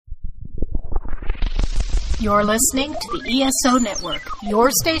You're listening to the ESO Network, your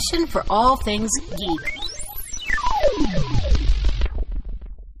station for all things geek.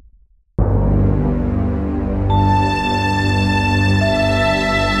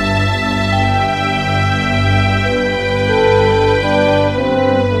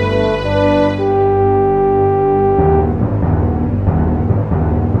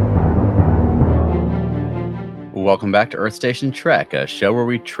 Welcome back to Earth Station Trek, a show where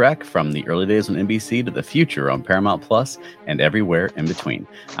we trek from the early days on NBC to the future on Paramount Plus and everywhere in between.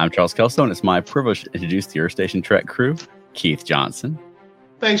 I'm Charles Kelso, and it's my privilege to introduce the Earth Station Trek crew: Keith Johnson.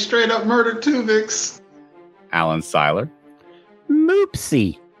 They straight up murdered Twovix. Alan Seiler.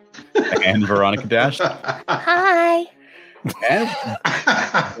 Moopsie. And Veronica Dash. Hi. And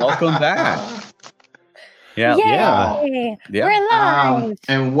welcome back. Yay. Yeah. We're live.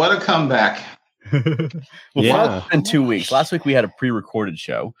 And what a comeback. It's been 2 weeks. Last week we had a pre-recorded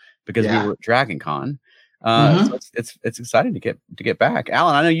show because we were at Dragon Con. So it's exciting to get back.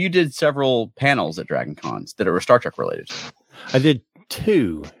 Alan, I know you did several panels at Dragon Cons that were Star Trek related. I did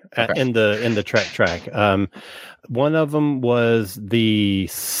two in the Trek track. One of them was the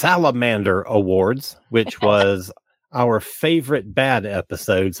Salamander Awards, which was our favorite bad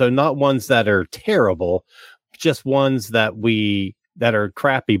episode. So not ones that are terrible, just ones that are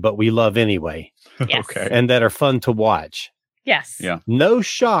crappy, but we love anyway. Yes. Okay. And that are fun to watch. Yes. Yeah. No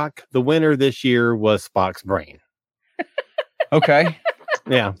shock. The winner this year was Spock's Brain. Okay.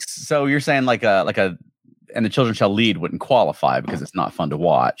 Yeah. So you're saying like a And the Children Shall Lead wouldn't qualify because it's not fun to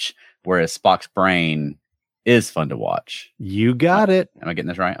watch, whereas Spock's Brain is fun to watch. You got it. Am I getting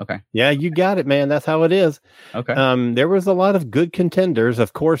this right? Okay. Yeah, you got it, man. That's how it is. Okay. There was a lot of good contenders.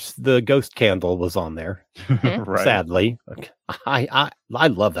 Of course, the Ghost Candle was on there. Right. Sadly, I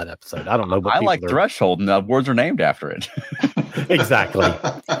love that episode. I don't know, but I like Threshold, and the awards are named after it. Exactly.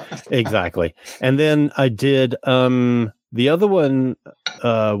 And then I did the other one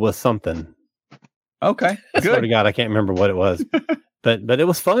was something. Okay. I swear to God, I can't remember what it was. But it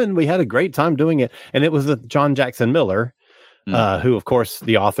was fun. We had a great time doing it. And it was with John Jackson Miller, who, of course,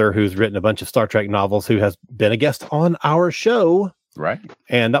 the author who's written a bunch of Star Trek novels, who has been a guest on our show. Right.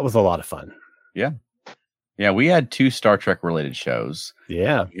 And that was a lot of fun. Yeah. Yeah, we had two Star Trek related shows.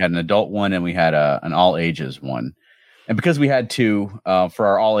 Yeah. We had an adult one and we had an all ages one. And because we had two, for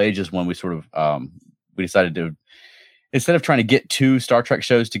our all ages one, we sort of we decided to, instead of trying to get two Star Trek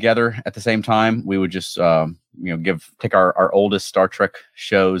shows together at the same time, we would just take our oldest Star Trek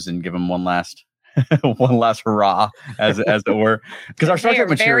shows and give them one last hurrah, as it were. Because our Star Trek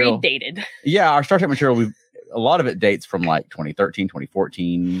material very dated. Yeah, our Star Trek material, a lot of it dates from like 2013,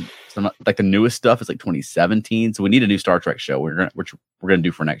 2014. Some, like the newest stuff is like 2017. So we need a new Star Trek show which we're gonna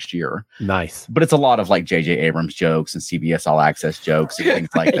do for next year. Nice. But it's a lot of like J.J. Abrams jokes and CBS All Access jokes and things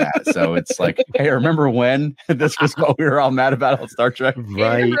like that. So it's like, hey, remember when this was what we were all mad about on Star Trek?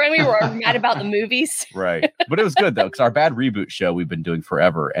 Right. Remember when we were mad about the movies? Right. But it was good though, because our bad reboot show we've been doing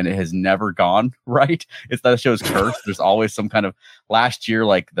forever and it has never gone right. It's that show's cursed. There's always some kind of, last year,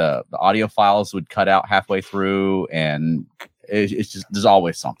 like the audio files would cut out halfway through, and it's just, there's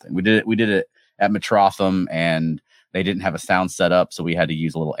always something. We did it at Metrotham, and they didn't have a sound set up, so we had to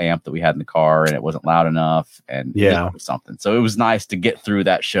use a little amp that we had in the car, and it wasn't loud enough, and it was something. So it was nice to get through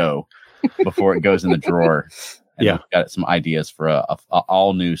that show before it goes in the drawer. And we've got some ideas for a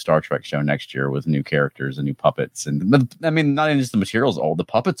all new Star Trek show next year with new characters and new puppets. And I mean, not even just the material's old, the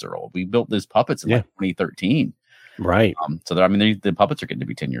puppets are old. We built these puppets in like 2013. Right. So the puppets are getting to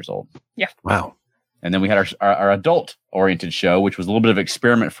be 10 years old. Yeah. Wow. And then we had our adult oriented show, which was a little bit of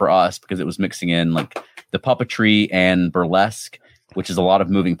experiment for us because it was mixing in like the puppetry and burlesque, which is a lot of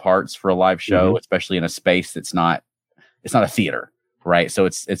moving parts for a live show, especially in a space it's not a theater, right? So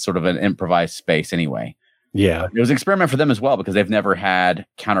it's sort of an improvised space anyway. Yeah. It was an experiment for them as well because they've never had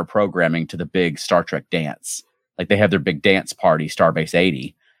counter programming to the big Star Trek dance. Like they have their big dance party, Starbase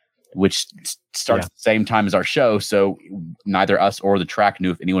 80, which starts at the same time as our show. So neither us or the track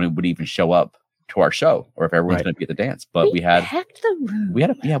knew if anyone would even show up to our show or if everyone's going to be at the dance. But we packed the room. We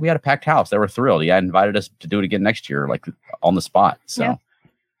had a packed house. They were thrilled. Yeah, invited us to do it again next year, like on the spot. So,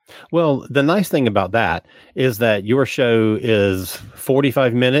 well, the nice thing about that is that your show is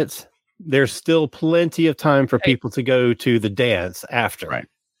 45 minutes. There's still plenty of time for people to go to the dance after. Right.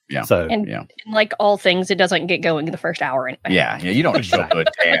 Yeah. So, and like all things, it doesn't get going in the first hour anyway. Yeah. Yeah. You don't show good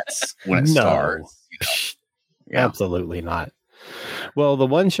dance when it starts. You know? Absolutely not. Well, the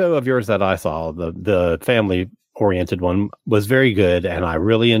one show of yours that I saw, the family oriented one, was very good, and I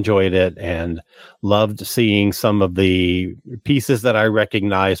really enjoyed it and loved seeing some of the pieces that I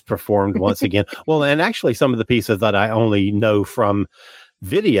recognized performed once again. Well, and actually some of the pieces that I only know from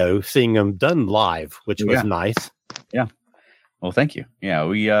video, seeing them done live, which was nice. Yeah. Well, thank you. Yeah,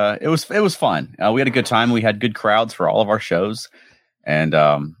 we it was fun. We had a good time. We had good crowds for all of our shows, and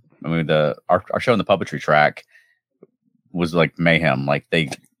I mean our show in the puppetry track was like mayhem. Like they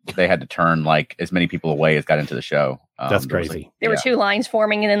had to turn like as many people away as got into the show. That's crazy. There were two lines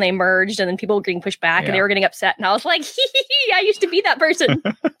forming, and then they merged, and then people were getting pushed back, and they were getting upset. And I was like, I used to be that person.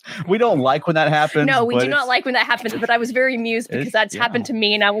 We don't like when that happens. No, we do not like when that happens. But I was very amused because that's happened to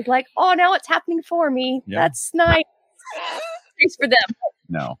me, and I was like, oh, now it's happening for me. Yeah. That's nice. Thanks for them.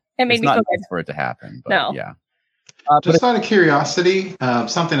 No, it made me not feel nice for it to happen. But no, yeah. Just out of curiosity,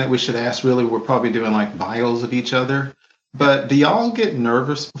 something that we should ask. Really, we're probably doing like bios of each other. But do y'all get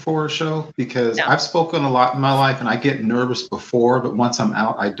nervous before a show? Because I've spoken a lot in my life, and I get nervous before, but once I'm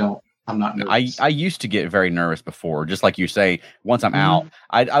out, I'm not nervous. I used to get very nervous before, just like you say. Once I'm out,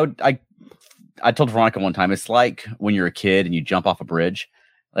 I told Veronica one time, it's like when you're a kid and you jump off a bridge,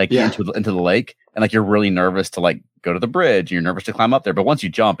 like into the lake, and like you're really nervous to like go to the bridge, and you're nervous to climb up there. But once you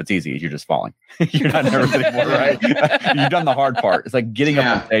jump, it's easy. You're just falling. You're not nervous anymore, right? You've done the hard part. It's like getting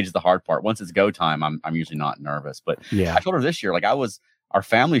up on stage is the hard part. Once it's go time, I'm usually not nervous. But I told her this year, like our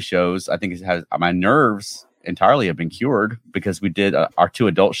family shows, I think it has my nerves entirely have been cured because we did our 2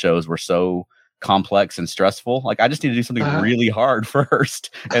 adult shows were so complex and stressful. Like I just need to do something really hard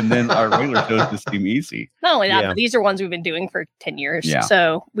first, and then our regular shows just seem easy. Not only that, but these are ones we've been doing for 10 years.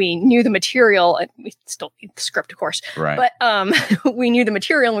 So we knew the material, and we still need the script, of course. Right. But we knew the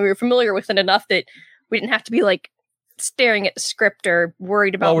material, and we were familiar with it enough that we didn't have to be like staring at the script or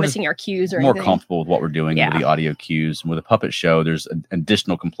worried about missing our cues or more anything. Comfortable with what we're doing with the audio cues. And with a puppet show, there's an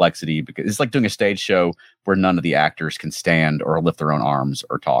additional complexity because it's like doing a stage show where none of the actors can stand or lift their own arms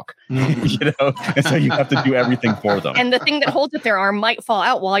or talk. You know, and so you have to do everything for them. And the thing that holds up their arm might fall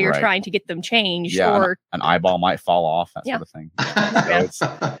out while you're trying to get them changed, or an eyeball might fall off. That sort of thing.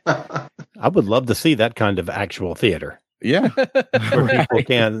 I would love to see that kind of actual theater. Yeah, where people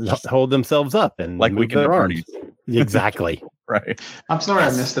can hold themselves up and like we can their arms. Exactly. Right. I'm sorry I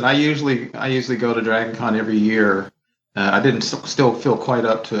missed it. I usually go to Dragon Con every year. I didn't still feel quite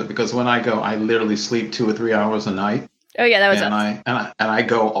up to it because when I go, I literally sleep 2 or 3 hours a night. Oh yeah, that was and I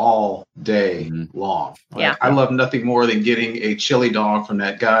go all day long. Like, I love nothing more than getting a chili dog from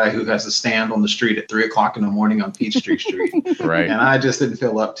that guy who has a stand on the street at 3:00 in the morning on Peachtree Street. Right. And I just didn't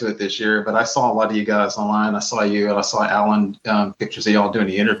feel up to it this year, but I saw a lot of you guys online. I saw you and I saw Alan pictures of y'all doing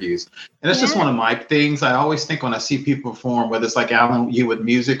the interviews. And it's just one of my things. I always think when I see people perform, whether it's like Alan, you with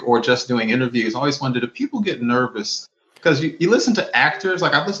music or just doing interviews, I always wonder, do people get nervous? Because you listen to actors,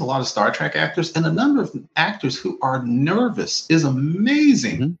 like I've listened to a lot of Star Trek actors, and the number of actors who are nervous is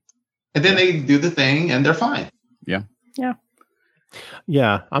amazing. And then they do the thing and they're fine. Yeah. Yeah.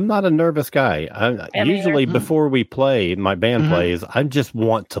 Yeah. I'm not a nervous guy. Usually before we play, my band plays, I just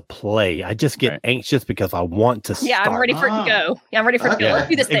want to play. I just get anxious because I want to start. Yeah, I'm ready for it to go. Yeah, I'm ready for it to go. Let's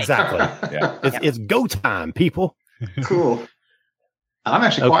do this thing. Exactly. It's go time, people. Cool. I'm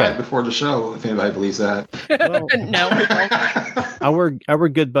actually quiet before the show, if anybody believes that. Well, no. Our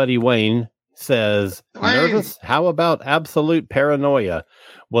good buddy Wayne says, nervous? How about absolute paranoia?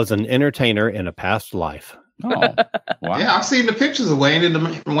 Was an entertainer in a past life. Oh, wow. Yeah, I've seen the pictures of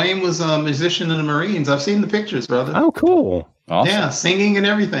Wayne. Wayne was a musician in the Marines. I've seen the pictures, brother. Oh, cool. Awesome. Yeah, singing and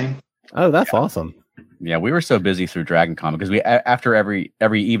everything. Oh, that's awesome. Yeah, we were so busy through Dragon Con because we after every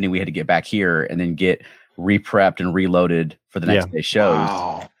evening we had to get back here and then get re-prepped and reloaded for the next day shows.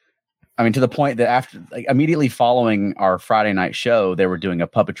 Wow. I mean, to the point that after, like, immediately following our Friday night show, they were doing a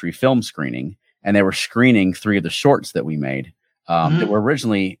puppetry film screening, and they were screening 3 of the shorts that we made that were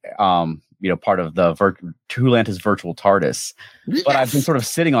originally, part of the Hulanta's virtual TARDIS. Yes. But I've been sort of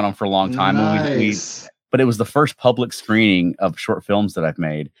sitting on them for a long time. Nice. But it was the first public screening of short films that I've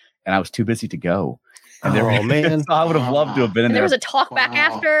made, and I was too busy to go. And man. So I would have loved to have been in there. There was a talk back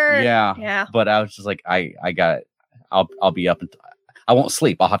after. Yeah. But I was just like, I'll be up and I won't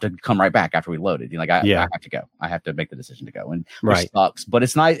sleep. I'll have to come right back after we loaded. I have to go. I have to make the decision to go. And which sucks, but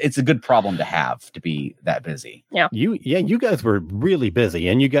it's nice. It's a good problem to have, to be that busy. Yeah. You guys were really busy,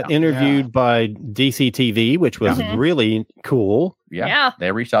 and you got interviewed by DCTV, which was really cool. Yeah.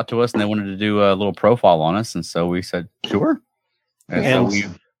 They reached out to us and they wanted to do a little profile on us. And so we said, sure. And so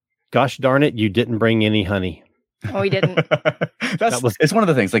gosh darn it, you didn't bring any honey. Oh, we didn't. It's one of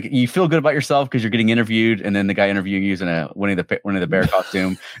the things. Like, you feel good about yourself because you're getting interviewed, and then the guy interviewing you is in a Winnie the Bear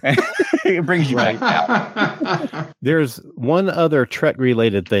costume, and it brings you back down. There's one other Trek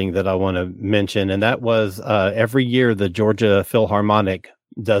related thing that I want to mention, and that was every year the Georgia Philharmonic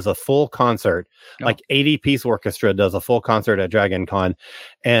does a full concert, like 80-piece orchestra does a full concert at Dragon Con,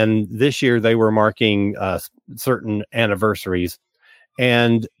 and this year they were marking certain anniversaries.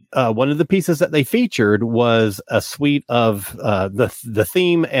 And one of the pieces that they featured was a suite of the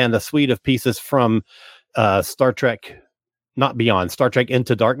theme and a suite of pieces from Star Trek, not Beyond, Star Trek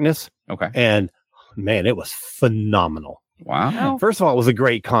Into Darkness. Okay. And man, it was phenomenal. Wow. First of all, it was a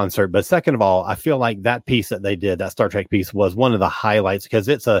great concert, but second of all, I feel like that piece that they did, that Star Trek piece, was one of the highlights because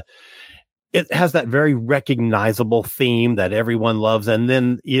it has that very recognizable theme that everyone loves, and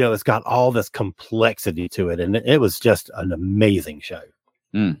then it's got all this complexity to it, and it was just an amazing show.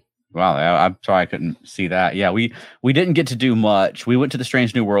 Wow, I'm sorry I couldn't see that. Yeah, we didn't get to do much. We went to the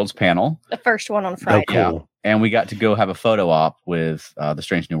Strange New Worlds panel, the first one on Friday. Oh, cool. Yeah, and we got to go have a photo op with the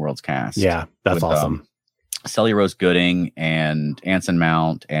Strange New Worlds cast. Yeah, that's awesome. Sally Rose Gooding and Anson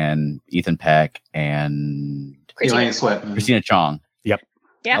Mount and Ethan Peck and Elaine Sweatman. Christina Chong. Yep.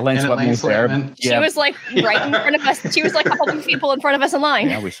 Yeah. Elaine Sweatman was there. She was like right in front of us. She was like a couple of people in front of us in line.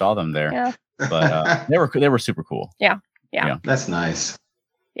 Yeah, we saw them there. Yeah. But they were super cool. Yeah. That's nice.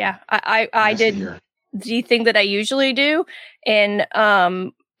 Yeah. I did the thing that I usually do and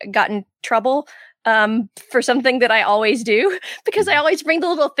got in trouble for something that I always do, because I always bring the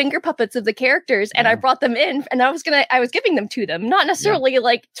little finger puppets of the characters, and I brought them in, and I was giving them to them, not necessarily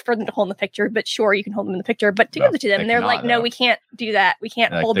like for them to hold in the picture, but sure, you can hold them in the picture, but to give it to them, and they're like, no, we can't do that. We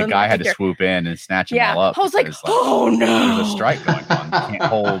can't hold them. The guy had to swoop in and snatch them all up. I was like, oh no, there's a strike going on. You can't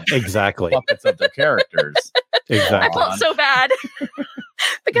hold exactly puppets of their characters. Exactly. I felt so bad.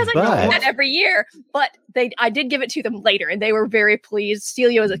 Because I do that every year, but I did give it to them later, and they were very pleased.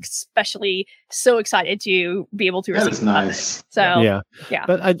 Celia was especially so excited to be able to receive it. That is nice. So yeah.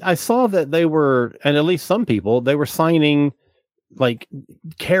 But I saw that they were, and at least some people, they were signing like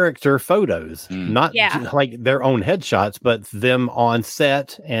character photos, not like their own headshots, but them on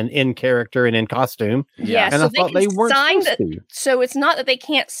set and in character and in costume. Yeah, and so I thought they weren't supposed to. So it's not that they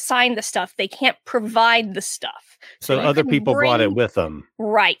can't sign the stuff; they can't provide the stuff. So other people brought it with them.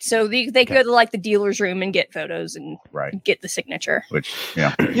 Right. So they go to like the dealer's room and get photos and get the signature. Which,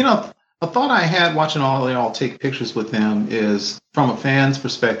 yeah. A thought I had watching all take pictures with them is from a fan's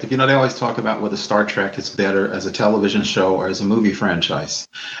perspective. They always talk about whether Star Trek is better as a television show or as a movie franchise.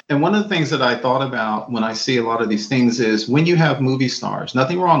 And one of the things that I thought about when I see a lot of these things is when you have movie stars,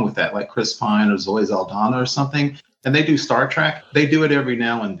 nothing wrong with that, like Chris Pine or Zoe Saldana or something, and they do Star Trek, they do it every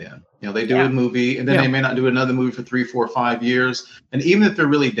now and then. They do a movie, and then they may not do another movie for 3, 4, 5 years. And even if they're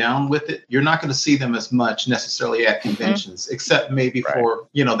really down with it, you're not going to see them as much necessarily at conventions, except maybe for,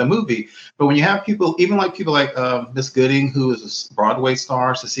 the movie. But when you have people like Miss Gooding, who is a Broadway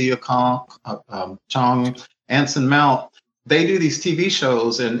star, Cecilia Chong, Anson Mount, they do these TV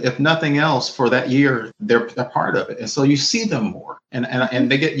shows, and if nothing else, for that year, they're a part of it. And so you see them more, and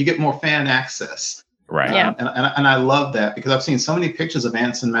you get more fan access. Right. And I love that, because I've seen so many pictures of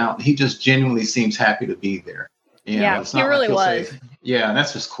Anson Mount, and he just genuinely seems happy to be there. He really was. And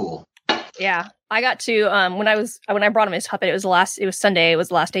that's just cool. Yeah. I got to when I brought him his puppet, it was Sunday, it was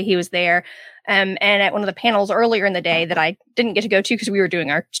the last day he was there. And at one of the panels earlier in the day that I didn't get to go to because we were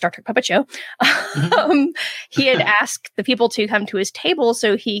doing our Star Trek puppet show, he had asked the people to come to his table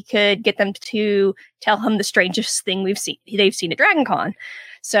so he could get them to tell him the strangest thing they've seen at Dragon Con.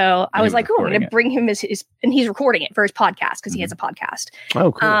 So I was like, "Oh, I'm going to bring him his," and he's recording it for his podcast because he has a podcast.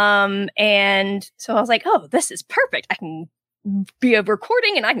 Oh, cool. And so I was like, "Oh, this is perfect. I can be a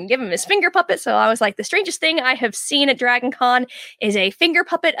recording and I can give him his finger puppet." So I was like, "The strangest thing I have seen at Dragon Con is a finger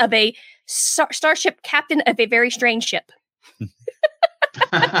puppet of a starship captain of a very strange ship."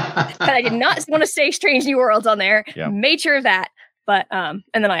 But I did not want to say Strange New Worlds on there. Yeah. Made sure of that. But and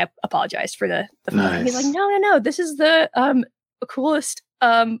then I apologized for the nice. He's like, "No. This is the coolest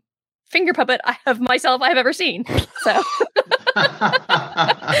finger puppet I have ever seen." So,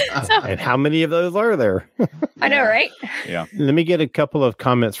 and how many of those are there? I know, right? Yeah. Let me get a couple of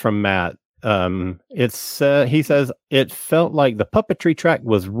comments from Matt. He says it felt like the puppetry track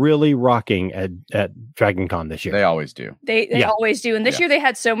was really rocking at Dragon Con this year. They always do. They always do. And this year they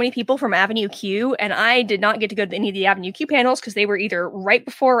had so many people from Avenue Q, and I did not get to go to any of the Avenue Q panels because they were either right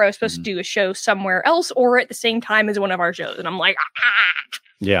before I was supposed to do a show somewhere else or at the same time as one of our shows. And I'm like,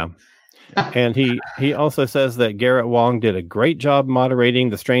 Yeah. And he also says that Garrett Wong did a great job moderating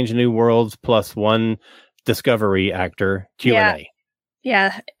the Strange New Worlds +1 Discovery actor Q&A.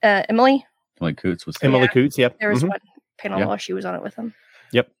 Yeah. Emily Coots was Emily Coots, yep. There was one panel while she was on it with him.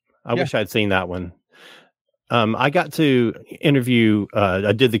 Yep. I wish I'd seen that one. I got to interview,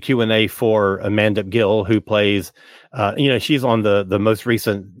 I did the Q&A for Amanda Gill, who plays, she's on the most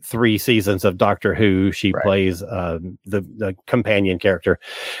recent 3 seasons of Doctor Who. She plays the companion character.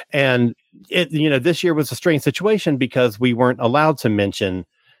 And this year was a strange situation because we weren't allowed to mention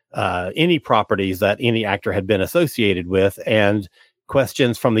any properties that any actor had been associated with. And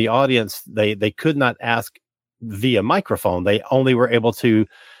questions from the audience. They could not ask via microphone. They only were able to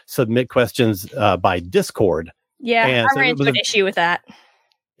submit questions by Discord. Yeah, and I ran into an issue with that.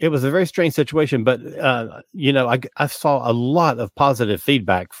 It was a very strange situation, but I saw a lot of positive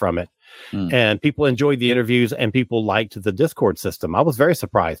feedback from it, and people enjoyed the interviews, and people liked the Discord system. I was very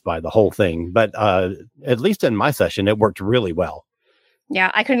surprised by the whole thing, but at least in my session, it worked really well.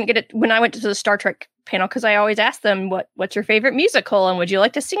 Yeah, I couldn't get it when I went to the Star Trek panel because I always ask them what's your favorite musical and would you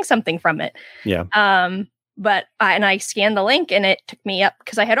like to sing something from it? Yeah. But I scanned the link and it took me up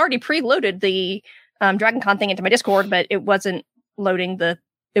because I had already preloaded the DragonCon thing into my Discord, but it wasn't loading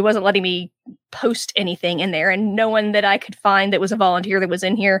it wasn't letting me post anything in there, and no one that I could find that was a volunteer that was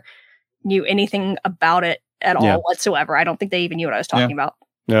in here knew anything about it at all whatsoever. I don't think they even knew what I was talking about.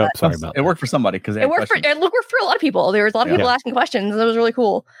 No, sorry about that. It worked for somebody because it worked for a lot of people. There was a lot of people asking questions. And it was really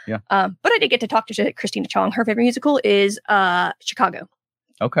cool. Yeah. But I did get to talk to Christina Chong. Her favorite musical is Chicago.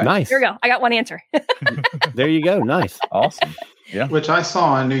 Okay. Nice. There we go. I got one answer. There you go. Nice. Awesome. Yeah. Which I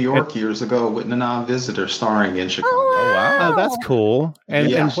saw in New York years ago with Nana Visitor starring in Chicago. Oh, wow. Oh, that's cool.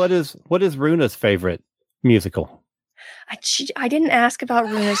 And what is Runa's favorite musical? I didn't ask about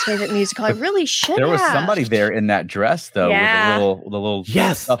Runa's favorite musical. I really should. There was somebody there in that dress though, with the little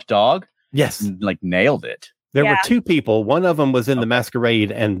stuffed dog. Yes, and, like nailed it. There were two people. One of them was in the Masquerade,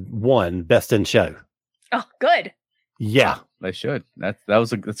 and one Best in Show. Oh, good. Yeah, they should.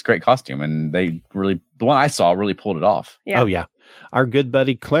 That's a great costume, and the one I saw really pulled it off. Yeah. Oh yeah. Our good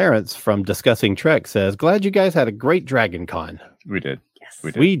buddy Clarence from Discussing Trek says, "Glad you guys had a great DragonCon." We did.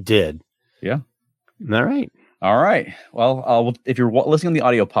 Yes, we did. Yeah. All right. Well, if you're listening on the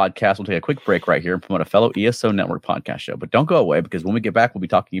audio podcast, we'll take a quick break right here and promote a fellow ESO Network podcast show. But don't go away, because when we get back, we'll be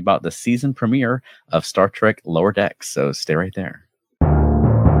talking about the season premiere of Star Trek Lower Decks. So stay right there.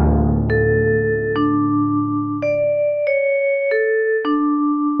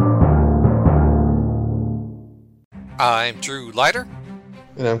 I'm Drew Leiter.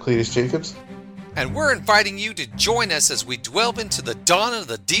 And I'm Cletus Jacobs. And we're inviting you to join us as we delve into the dawn of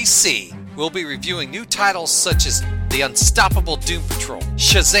the DC. We'll be reviewing new titles such as The Unstoppable Doom Patrol,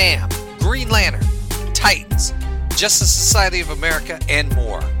 Shazam, Green Lantern, Titans, Justice Society of America, and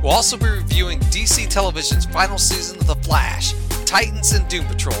more. We'll also be reviewing DC Television's final season of The Flash, Titans, and Doom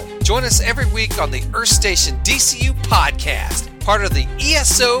Patrol. Join us every week on the Earth Station DCU podcast, part of the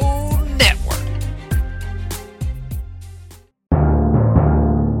ESO Network.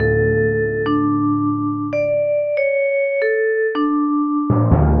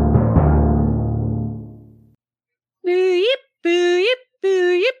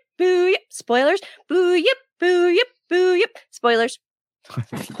 Spoilers. Boo yip, boo yip, boo yip. Spoilers.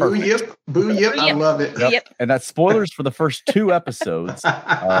 Boo yip, boo yip. I love it. Yep. And that's spoilers for the first 2 episodes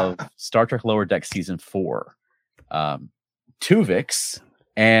of Star Trek Lower Decks Season 4. Twovix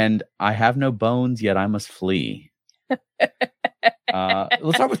and I Have No Bones, Yet I Must Flee.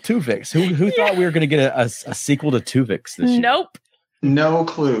 Let's start with Twovix. Who thought we were going to get a sequel to Twovix this year? Nope. No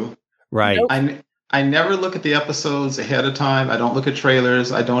clue. Right. Nope. I never look at the episodes ahead of time. I don't look at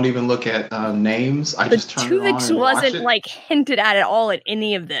trailers. I don't even look at names. I just turn it on and Twovix wasn't like hinted at all at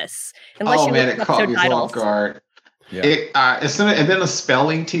any of this. Unless you look it caught me off guard. Yeah. And then the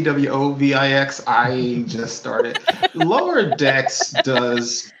spelling Twovix. I just started. Lower Decks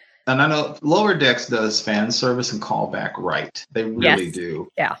does, and I know Lower Decks does fan service and callback right. They really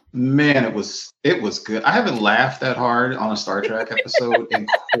do. Yeah. Man, it was good. I haven't laughed that hard on a Star Trek episode in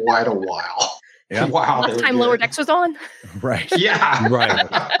quite a while. Yeah. Wow. Last time Lower Decks was on. Right. Yeah. Right.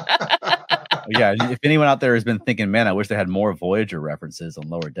 Yeah. If anyone out there has been thinking, man, I wish they had more Voyager references on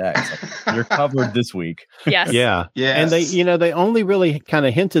Lower Decks, you're covered this week. Yes. Yeah. Yes. And they only really kind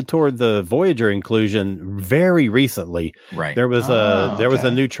of hinted toward the Voyager inclusion very recently. Right. There was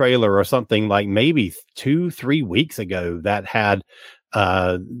a new trailer or something like maybe 2-3 weeks ago that had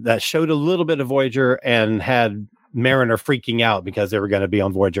that showed a little bit of Voyager and had Mariner freaking out because they were going to be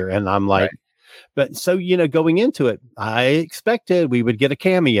on Voyager, and I'm like. Right. But so, going into it, I expected we would get a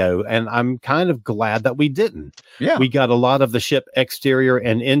cameo, and I'm kind of glad that we didn't. Yeah. We got a lot of the ship exterior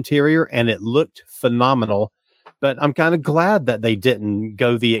and interior, and it looked phenomenal. But I'm kind of glad that they didn't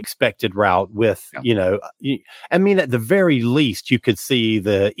go the expected route with, at the very least, you could see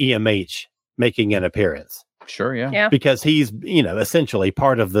the EMH making an appearance. Sure, yeah. Because he's, essentially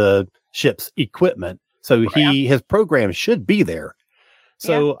part of the ship's equipment. So his program should be there.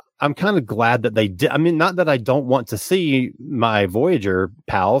 So I'm kind of glad that they did. I mean, not that I don't want to see my Voyager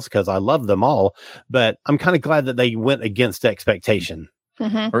pals, because I love them all, but I'm kind of glad that they went against expectation.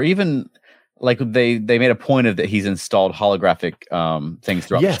 Mm-hmm. Or even like they made a point of that he's installed holographic things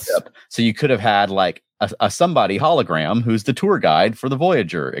throughout the ship. So you could have had like a somebody hologram who's the tour guide for the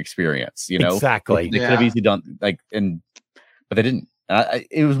Voyager experience. You know, exactly. They could have easily done but they didn't.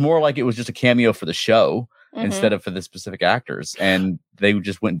 It was more like it was just a cameo for the show instead of for the specific actors, and they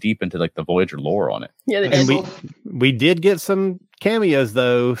just went deep into like the Voyager lore on it. Yeah, they did. And we did get some cameos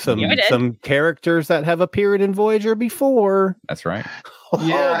though, some characters that have appeared in Voyager before. That's right.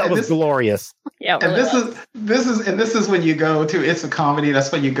 That was glorious. Yeah, and this is when you go to It's a Comedy.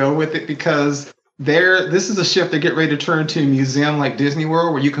 That's when you go with it, because this is a ship they get ready to turn to a museum like Disney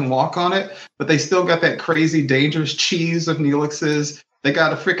World where you can walk on it, but they still got that crazy dangerous cheese of Neelix's. They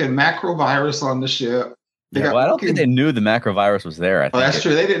got a freaking macrovirus on the ship. I don't think they knew the macrovirus was there. That's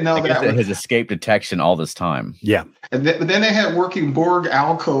true. They didn't know that. It has escaped detection all this time. Yeah. But then they had working Borg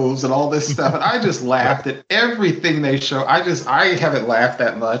alcoves and all this stuff. And I just laughed at everything they show. I haven't laughed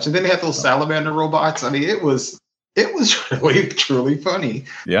that much. And then they had those salamander robots. I mean, it was really, truly funny.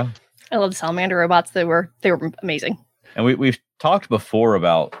 Yeah. I love the salamander robots. They were amazing. And we've talked before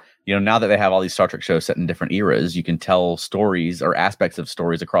about, now that they have all these Star Trek shows set in different eras, you can tell stories or aspects of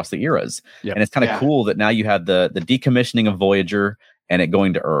stories across the eras. Yep. And it's kind of cool that now you have the decommissioning of Voyager and it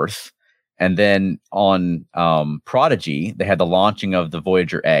going to Earth. And then on Prodigy, they had the launching of the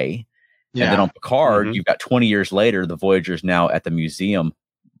Voyager A. Yeah. And then on Picard, you've got 20 years later, the Voyager's now at the museum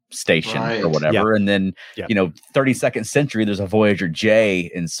station or whatever. And then, 32nd century, there's a Voyager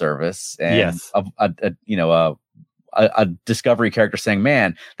J in service. And a Discovery character saying,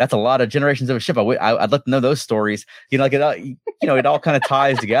 "Man, that's a lot of generations of a ship. I'd like to know those stories." It all kind of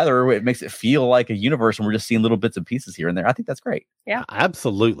ties together. It makes it feel like a universe, and we're just seeing little bits and pieces here and there. I think that's great. Yeah,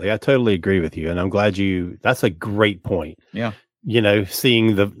 absolutely. I totally agree with you, and I'm glad that's a great point. Yeah,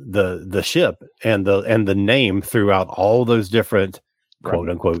 seeing the ship and the name throughout all those different quote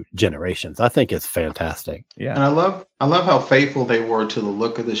unquote generations. I think it's fantastic. Yeah, and I love how faithful they were to the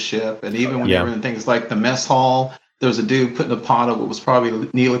look of the ship, and even when they were in things like the mess hall. There was a dude putting a pot of what was probably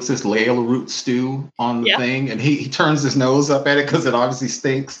Neelix's layla root stew on the thing, and he turns his nose up at it because it obviously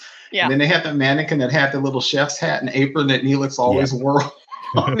stinks. Yeah. And then they had the mannequin that had the little chef's hat and apron that Neelix always wore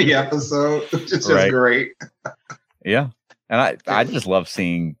on the episode, which is just great. Yeah, and I just love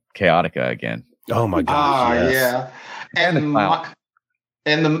seeing Chaotica again. Oh my gosh! Yeah, and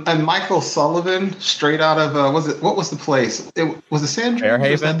Michael Sullivan, straight out of what was the place? Was it San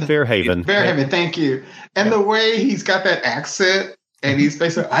Fairhaven? Fairhaven, thank you. And the way he's got that accent, and he's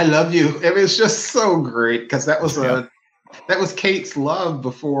basically, "I love you." I mean, it's just so great because that was Kate's love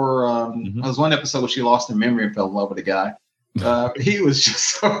before. There was one episode where she lost her memory and fell in love with a guy. He was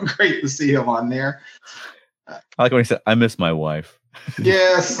just so great to see him on there. I like when he said, "I miss my wife."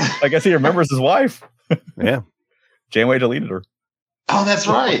 Yes, I guess he remembers his wife. Yeah, Janeway deleted her. Oh, that's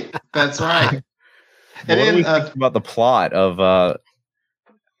right. That's right. And then we think about the plot of.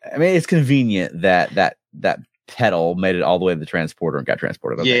 I mean, it's convenient that pedal made it all the way to the transporter and got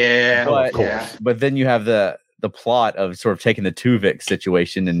transported. But then you have the plot of sort of taking the Twovix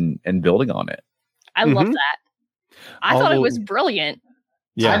situation and building on it. I love that. I thought it was brilliant.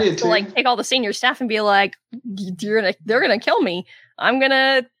 Yeah, I did too. To take all the senior staff and be like, they're gonna kill me. I'm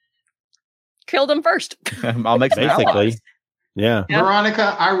gonna kill them first. I'll make some allies. Yeah.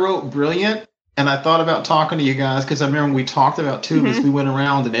 Veronica, I wrote brilliant, and I thought about talking to you guys because I remember when we talked about Twovix, we went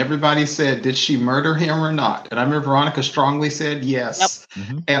around and everybody said, did she murder him or not? And I remember Veronica strongly said yes.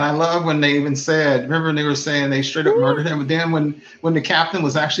 Yep. And I love when they even said, remember when they were saying they straight up murdered him, but then when the captain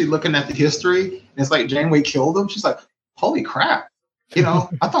was actually looking at the history, and it's like Janeway killed him, she's like, holy crap.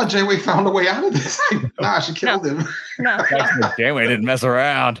 I thought Janeway found a way out of this. Nah, she killed him. No. Janeway didn't mess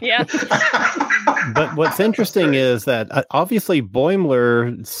around. Yeah. But what's interesting is that obviously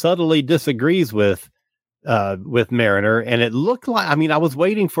Boimler subtly disagrees with Mariner, and it looked like, I was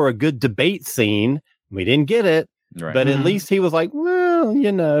waiting for a good debate scene. We didn't get it, but at least he was like, well,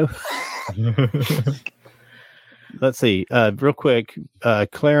 Let's see. Real quich,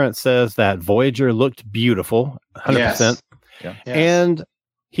 Clarence says that Voyager looked beautiful, 100%. Yes. Yeah. And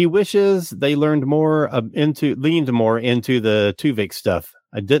he wishes they leaned more into the Twovix stuff.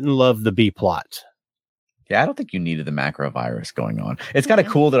 I didn't love the B plot. Yeah, I don't think you needed the macrovirus going on. It's kind of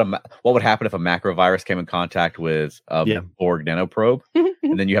cool that what would happen if a macrovirus came in contact with a Borg nanoprobe,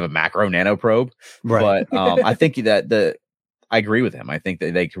 and then you have a macro nanoprobe. Right. But I think that I agree with him. I think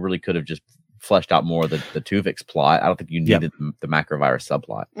that they really could have just fleshed out more of the Twovix plot. I don't think you needed the macrovirus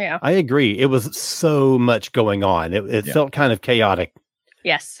subplot. Yeah, I agree. It was so much going on. It felt kind of chaotic.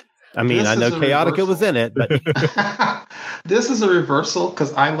 Yes. I mean, I know Chaotica was in it, but this is a reversal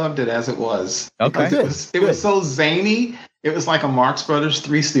because I loved it as it was. Okay, it was so zany, it was like a Marx Brothers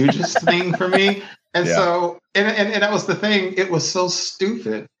Three Stooges thing for me. And so, and that was the thing. It was so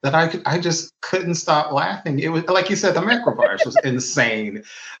stupid that I just couldn't stop laughing. It was like you said, the microvirus was insane.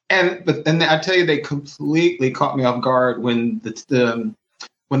 But then I tell you, they completely caught me off guard when the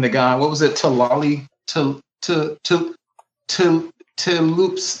guy, what was it,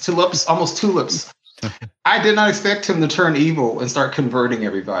 almost tulips. I did not expect him to turn evil and start converting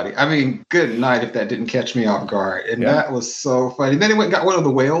everybody. I mean, good night if that didn't catch me off guard. And that was so funny. Then he went and got one of the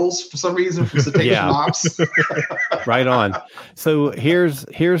whales for some reason to take mops. Right on. So here's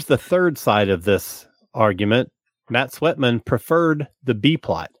the third side of this argument. Matt Sweatman preferred the B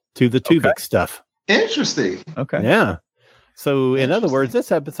plot to the Twovix stuff. Interesting. Okay. Yeah. So in other words,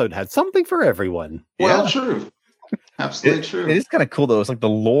 this episode had something for everyone. Well, true. Absolutely true. It is kind of cool though. It's like the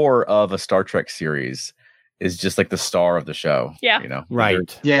lore of a Star Trek series is just like the star of the show. Yeah. You know,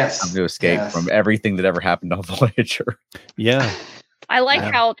 right. Yes. To escape from everything that ever happened on Voyager. Yeah. I like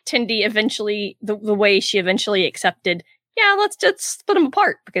how Tindy eventually, the way she eventually accepted, let's just split them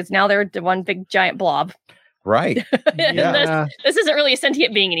apart because now they're the one big giant blob. Right. This isn't really a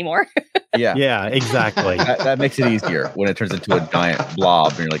sentient being anymore. Yeah, exactly. that makes it easier when it turns into a giant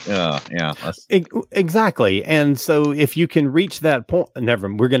blob and you're like, exactly. And so if you can reach that point,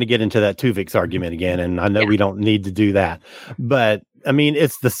 we're going to get into that Twovix argument again. And I know we don't need to do that, but I mean,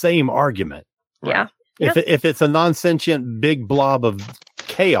 it's the same argument. Yeah. If it's a non-sentient big blob of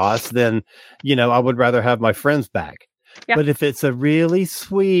chaos, then, I would rather have my friends back. Yeah. But if it's a really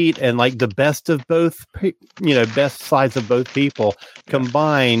sweet and like the best of both, best sides of both people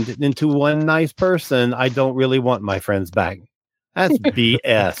combined into one nice person, I don't really want my friends back. That's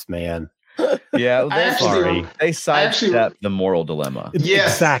BS, man. Yeah, they sidestep the moral dilemma.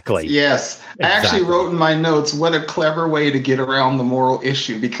 Yes, exactly. Yes, I actually wrote in my notes what a clever way to get around the moral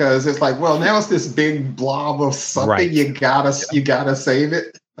issue because it's like, well, now it's this big blob of something. Right. You gotta save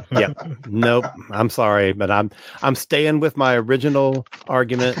it. Yeah. Nope. I'm sorry, but I'm staying with my original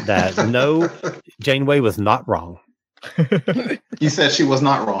argument that no, Janeway was not wrong. You said she was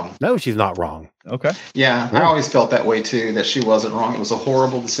not wrong. No, she's not wrong. Okay. Yeah, I always felt that way too, that she wasn't wrong. It was a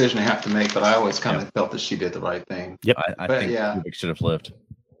horrible decision to have to make, but I always kind of felt that she did the right thing. Yep. I think Twovix should have lived.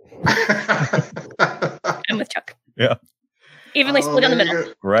 I'm with Chuck. Yeah. Evenly split in the middle.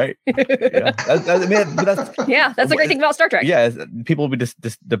 Right. Yeah. That's the great thing about Star Trek. Yeah. People will be just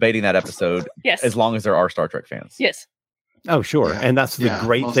debating that episode as long as there are Star Trek fans. Yes. Oh, sure. And that's the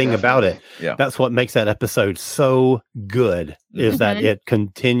great thing about it. Yeah. That's what makes that episode so good is that it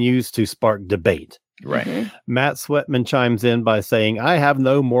continues to spark debate. Right. Mm-hmm. Matt Sweatman chimes in by saying, I have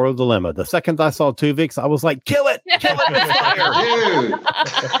no moral dilemma. The second I saw Twovix, I was like, kill it with fire. Dude.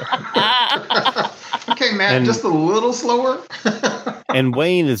 Okay, Matt, just a little slower. And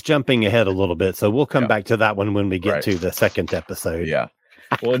Wayne is jumping ahead a little bit, so we'll come back to that one when we get to the second episode. Yeah.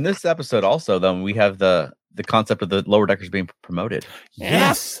 Well, in this episode also, then we have the concept of the lower deckers being promoted.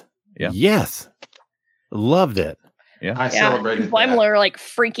 Yes. Yeah. Yes. Loved it. Yeah. I celebrated that. Weimler like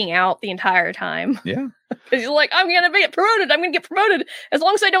freaking out the entire time. Yeah. Because he's like, I'm going to get promoted. I'm going to get promoted as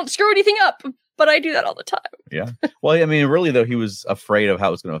long as I don't screw anything up. But I do that all the time. Yeah. Well, I mean, really, though, he was afraid of how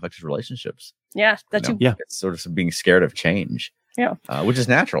it was going to affect his relationships. Yeah. That's It's sort of being scared of change. Yeah. Which is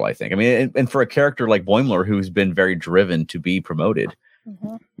natural, I think. I mean, and for a character like Boimler, who's been very driven to be promoted,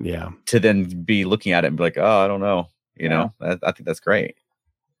 to then be looking at it and be like, oh, I don't know. I think that's great.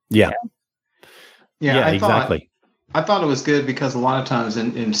 Yeah. Yeah, exactly. I thought it was good because a lot of times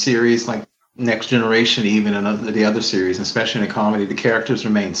in series like Next Generation, even in the other series, especially in a comedy, the characters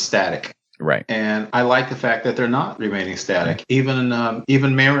remain static. Right. And I like the fact that they're not remaining static. Even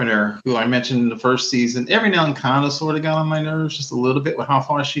Mariner, who I mentioned in the first season, every now and kind of sort of got on my nerves just a little bit with how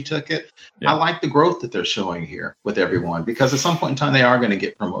far she took it. Yeah. I like the growth that they're showing here with everyone because at some point in time they are going to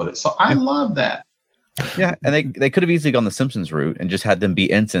get promoted. So I love that. Yeah, and they could have easily gone the Simpsons route and just had them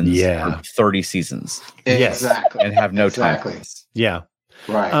be ensigns for 30 seasons. Exactly. And have no time. Yeah.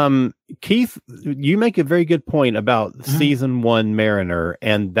 Right. Keith, you make a very good point about season 1 Mariner,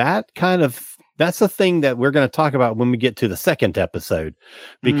 and that's the thing that we're going to talk about when we get to the second episode,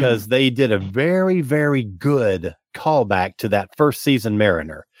 because they did a very, very good callback to that first season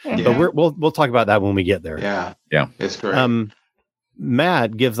Mariner. Yeah. But we'll talk about that when we get there. Yeah. It's great.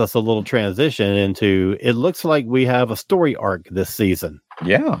 Matt gives us a little transition into, it looks like we have a story arc this season.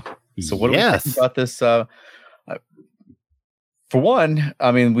 Yeah. So what do we think about this? For one,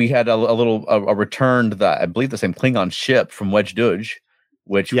 I mean, we had a return to I believe the same Klingon ship from Wedge Dudge,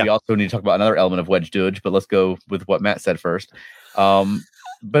 which we also need to talk about another element of Wedge Dudge, but let's go with what Matt said first.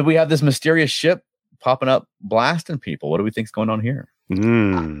 But we have this mysterious ship popping up, blasting people. What do we think's going on here?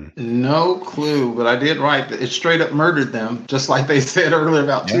 No clue, but I did write that it straight up murdered them, just like they said earlier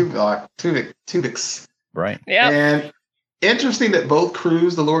about Twovix. Right. Yeah. And interesting that both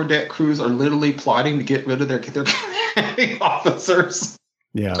crews, the lower deck crews, are literally plotting to get rid of their commanding officers.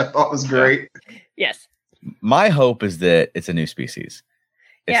 Yeah. I thought was great. Yes. My hope is that it's a new species.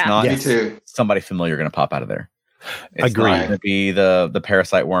 It's not Me too. somebody familiar going to pop out of there. It's Agreed. not going to be the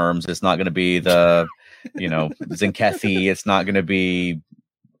parasite worms. It's not going to be the Zenkethi. It's not going to be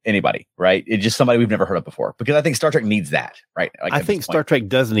anybody, right? It's just somebody we've never heard of before. Because I think Star Trek needs that, right? Like, I think Star Trek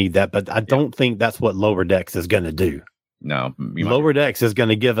does need that, but I don't think that's what Lower Decks is going to do. No, Lower Decks is going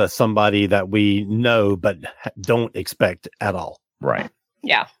to give us somebody that we know but don't expect at all. Right.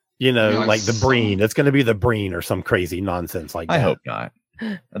 Yeah. Like the Breen. It's going to be the Breen or some crazy nonsense like that. I hope not.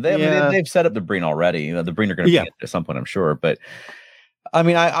 They've set up the Breen already. The Breen are going to be in it at some point, I'm sure. But I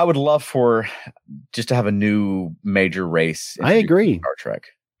mean, I would love for just to have a new major race. I agree. Star Trek.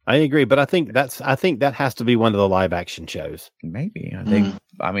 I agree, but I think that has to be one of the live action shows. Maybe. I think.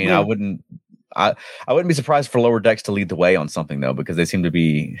 I mean, I wouldn't be surprised for Lower Decks to lead the way on something though, because they seem to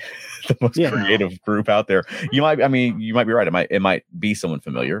be the most creative group out there. You might be right. It might be someone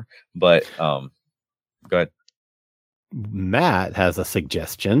familiar, but go ahead. Matt has a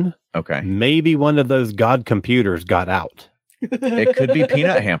suggestion. Okay. Maybe one of those god computers got out. It could be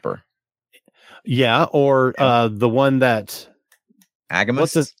Peanut Hamper. Yeah, or the one that Agamus.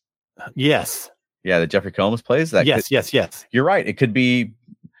 What's this? Yes. Yeah, that Jeffrey Combs plays. Yes. You're right. It could be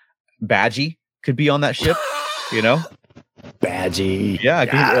Badgie. Could be on that ship. Badgie. Yeah,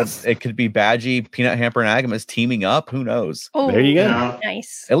 it could be Badgie, Peanut Hamper, and Agamus teaming up. Who knows? Oh, there you go.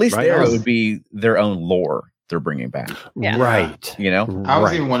 Nice. At least it would be their own lore they're bringing back. Yeah. Right. I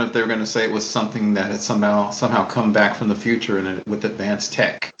was even wondering if they were going to say it was something that had somehow come back from the future and with advanced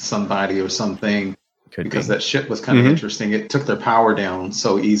tech, somebody or something. Because that ship was kind of interesting. It took their power down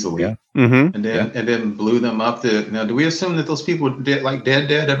so easily, and then blew them up. Do we assume that those people did like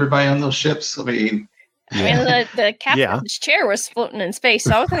dead? Everybody on those ships? I mean, the captain's chair was floating in space,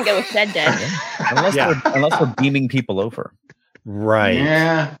 so I was going to go with dead. Unless we're beaming people over, right?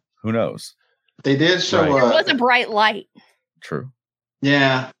 Yeah, who knows? They did show. There was a bright light. True.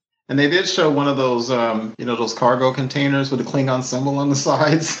 Yeah, and they did show one of those, those cargo containers with the Klingon symbol on the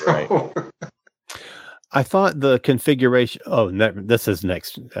sides. Right. I thought the configuration. Oh, this is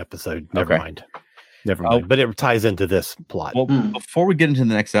next episode. Never mind. But it ties into this plot. Well, before we get into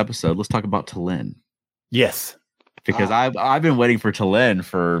the next episode, let's talk about T'Lyn. Yes, because I've been waiting for T'Lyn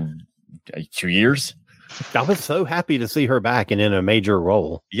for 2 years. I was so happy to see her back and in a major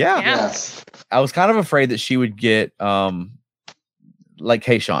role. Yeah. Yes. I was kind of afraid that she would get like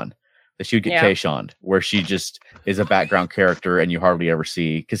Kayshawn. That she would get Kayshawn, where she just is a background character and you hardly ever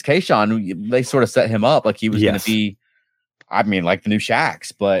see. Because Kayshawn, they sort of set him up like he was going to be, like the new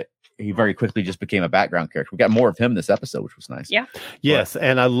Shax, but he very quickly just became a background character. We got more of him this episode, which was nice. Yeah. Yes,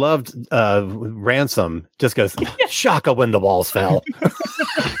 and I loved Ransom just goes, Shaka when the walls fell.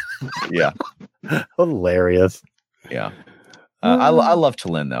 Yeah. Hilarious. Yeah. I love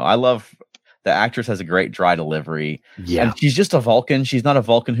T'Lyn, though. I love the actress has a great dry delivery. Yeah. And she's just a Vulcan. She's not a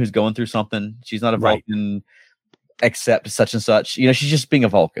Vulcan who's going through something. She's not a Vulcan except such and such. She's just being a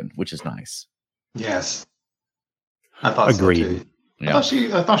Vulcan, which is nice. Yes. I thought Agreed. so too. Yeah.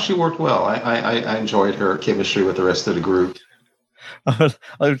 I thought she worked well. I enjoyed her chemistry with the rest of the group.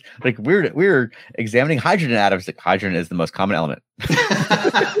 Like we're examining hydrogen atoms. Like hydrogen is the most common element.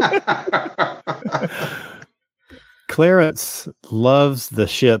 Clarence loves the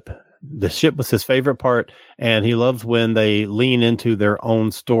ship. The ship was his favorite part, and he loves when they lean into their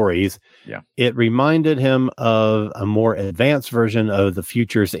own stories. Yeah. It reminded him of a more advanced version of the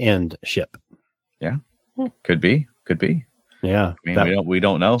Future's End ship. Yeah. Could be. Yeah. I mean, we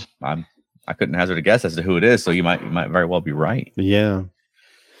don't know. I couldn't hazard a guess as to who it is, so you might very well be right. Yeah.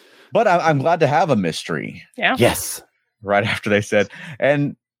 But I'm glad to have a mystery. Yeah. Yes. Right after they said,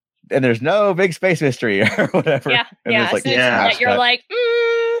 and there's no big space mystery or whatever. Yeah. And Yeah. it's like, You're like,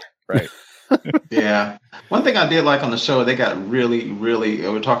 right. Yeah. One thing I did like on the show, they got really, really,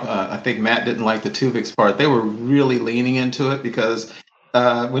 we're talking, I think Matt didn't like the Twovix part. They were really leaning into it because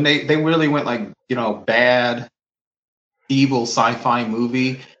when they really went like, bad, evil sci-fi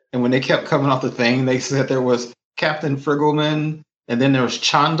movie. And when they kept coming off the thing, they said there was Captain Friggleman, and then there was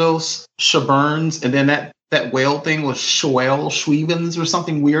Chandos, Shaburns, and then that whale thing was Schwevens or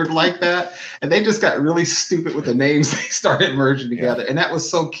something weird like that. And they just got really stupid with the names. They started merging together. Yeah. And that was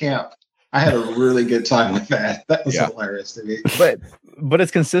so camp. I had a really good time with that. That was hilarious to me. But But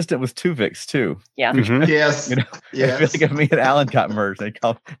it's consistent with Twovix too. Yeah. Mhm. Yes. You know, Yes. I feel like if me and Alan got merged, they'd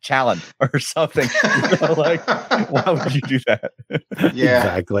call Challen or something. Like, why would you do that? Yeah.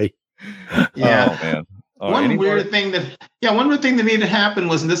 Exactly. Yeah. Oh man. One weird thing that needed to happen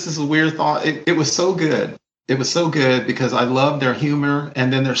was, and this is a weird thought, it was so good. It was so good because I love their humor,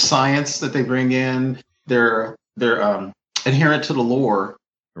 and then their science that they bring in. They're adherent to the lore.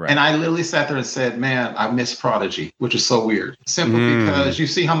 Right. And I literally sat there and said, man, I miss Prodigy, which is so weird. Simply because you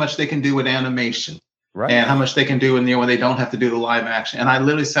see how much they can do with animation. Right. And how much they can do when they don't have to do the live action. And I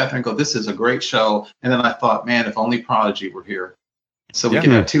literally sat there and go, this is a great show. And then I thought, man, if only Prodigy were here. So we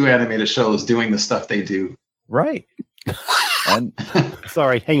can have 2 animated shows doing the stuff they do. Right. And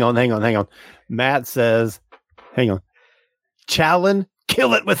Sorry, hang on. Matt says, hang on. Challen,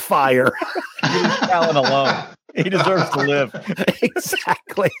 kill it with fire. leave Challen alone. He deserves to live.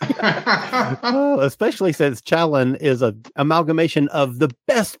 Exactly. Especially since Challen is an amalgamation of the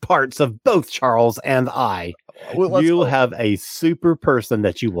best parts of both Charles and I. Well, You'll have a super person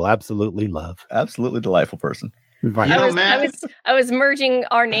that you will absolutely love. absolutely delightful person. Right. You know, I Matt? was merging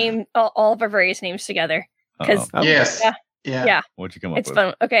our name, all of our various names together because Uh-oh. Yes. Yeah. Yeah. What'd you come up it's with?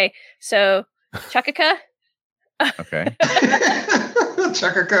 fun. Okay, so Chakaka. Okay.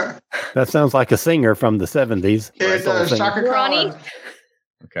 Chaka. That sounds like a singer from the 70s. It Soul does. singer. Chaka Ronnie. Khan.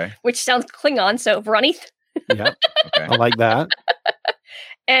 Okay. Which sounds Klingon, so Vronith. Yep, Okay. I like that.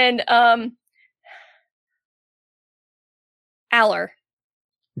 And Aller.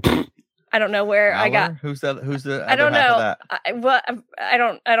 I don't know where I got. Aller? Who's that? Who's the? I don't other half of know. that? I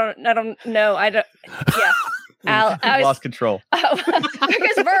don't know. I don't. Yeah. I I've was lost control.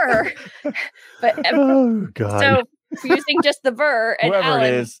 because Ver. But Oh, God. so using just the Ver and Whoever Alan,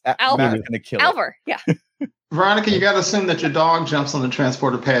 it is, Alver. Matt's gonna kill it. Alver. Yeah. Veronica, you got to assume that your dog jumps on the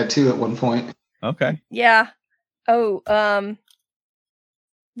transporter pad too at one point. Okay. Yeah. Oh,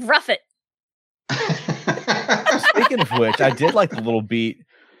 Rough It. Speaking of which, I did like the little beat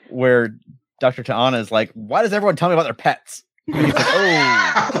where Dr. Ta'ana is like, "Why does everyone tell me about their pets?" And he's like,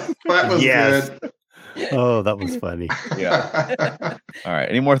 "Oh, That was Yes. good. Oh, that was funny. yeah." All right.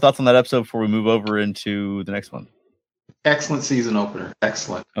 Any more thoughts on that episode before we move over into the next one? Excellent season opener.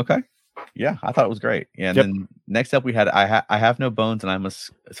 Excellent. Okay. Yeah, I thought it was great. Yeah, and Yep. then next up we had I have no bones and I must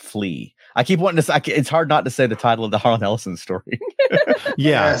flee. I keep wanting to say, it's hard not to say the title of the Harlan Ellison story. Yeah.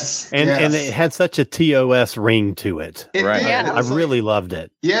 Yes. And yes. and it had such a TOS ring to it. It Right. did. Yeah. It I was like- really loved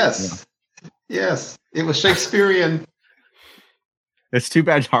it. Yes. Yes. It was Shakespearean. It's too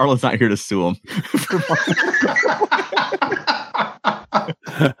bad Harlan's not here to sue him.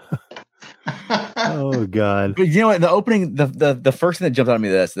 Oh, God. But you know what? The opening, the first thing that jumped out at me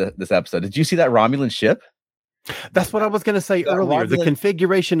this episode. Did you see that Romulan ship? That's what I was going to say The earlier. The Romulan-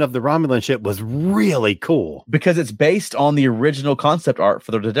 configuration of the Romulan ship was really cool. Because it's based on the original concept art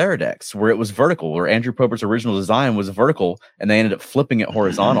for the Doderidex, where it was vertical, where Andrew Poper's original design was vertical, and they ended up flipping it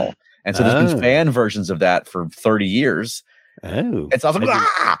horizontal. And so there's been Oh. fan versions of that for 30 years. Oh, It's also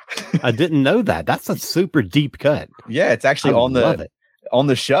I didn't know that. That's a super deep cut. yeah, it's actually I on love the it. on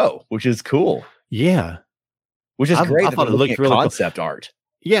the show, which is cool. Yeah. Which is I great. thought it looked at really cool. concept art.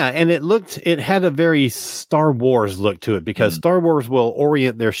 Yeah, and it had a very Star Wars look to it because Star Wars will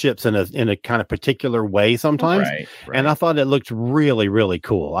orient their ships in a kind of particular way sometimes. Right. And I thought it looked really, really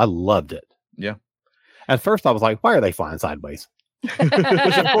cool. I loved it. Yeah. At first I was like, why are they flying sideways? Which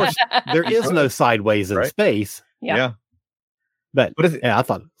of course there is no sideways in Right. space. Yeah. But But yeah, I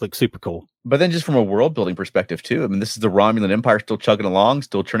thought it looked super cool. But then just from a world building perspective too, I mean, this is the Romulan Empire still chugging along,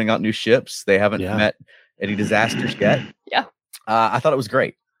 still churning out new ships. They haven't Yeah. met any disasters yet. Yeah. I thought it was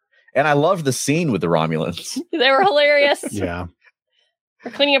great. And I loved the scene with the Romulans. They were hilarious. Yeah.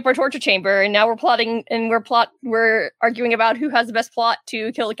 We're cleaning up our torture chamber, and now we're plotting, and we're arguing about who has the best plot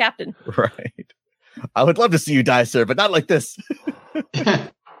to kill the captain. Right. I would love to see you die, sir, but not like this.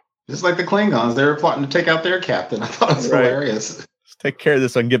 Just like the Klingons, they were plotting to take out their captain. I thought it was Right. hilarious. Let's take care of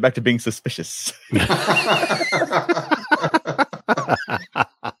this so I can get back to being suspicious.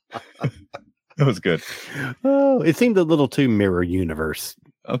 That was good. Oh, it seemed a little too mirror universe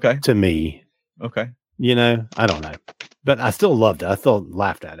Okay. to me. Okay. You know, I don't know. But I still loved it. I still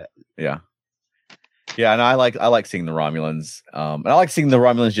laughed at it. Yeah. Yeah, and I like seeing the Romulans. And I like seeing the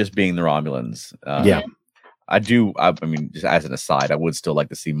Romulans just being the Romulans. Yeah. I do. I mean, just as an aside, I would still like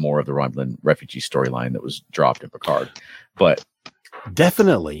to see more of the Romulan refugee storyline that was dropped in Picard. But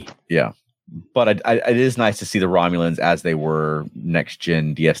Definitely. yeah, but it is nice to see the Romulans as they were next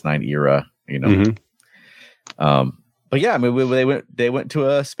gen DS9 era. You know. Mhm. But yeah, I mean, they went to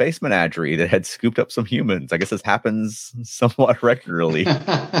a space menagerie that had scooped up some humans. I guess this happens somewhat regularly.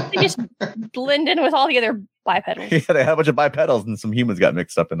 They just blend in with all the other bipedals. Yeah, they had a bunch of bipedals and some humans got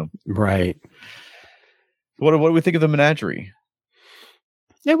mixed up in them. Right. What do we think of the menagerie?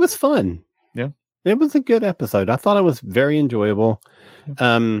 It was fun. Yeah. It was a good episode. I thought it was very enjoyable.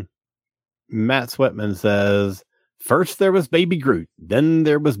 Matt Sweatman says, first there was Baby Groot, then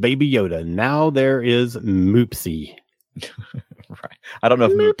there was Baby Yoda, now there is Moopsie. Right. I don't know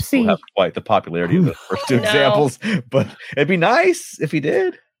if Moopsie will have quite the popularity of the first two examples, but it'd be nice if he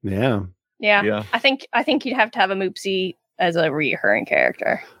did. Yeah. I think you'd have to have a Moopsie as a recurring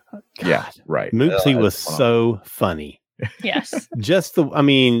character. God. Yeah, right. Moopsie was so funny. Yes. Just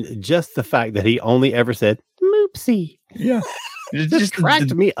the fact that he only ever said Moopsie. Yeah. Just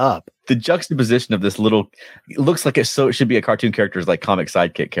cracked me up. The juxtaposition of this little, it looks like it should be a cartoon character's like comic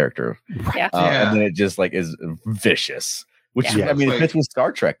sidekick character. Yeah. And then it just like is vicious. Which I mean, it fits with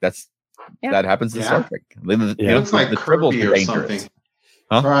Star Trek. That happens in Star Trek. He looks like Kirby or something.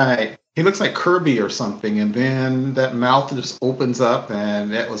 Huh? Right. He looks like Kirby or something, and then that mouth just opens up,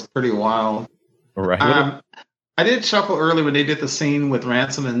 and that was pretty wild. Right. I did chuckle early when they did the scene with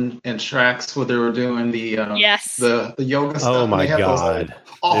Ransom and Strax where they were doing the yoga stuff. Oh my God. Those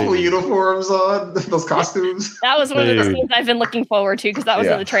awful uniforms on, those costumes. That was one of the scenes I've been looking forward to because that was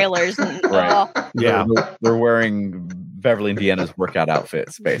in the trailers. And, Yeah. They're wearing Beverly and Deanna's workout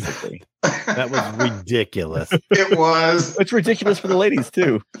outfits, basically. That was ridiculous. It was. It's ridiculous for the ladies,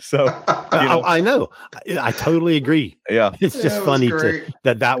 too. So, I know. I totally agree. Yeah. It's just funny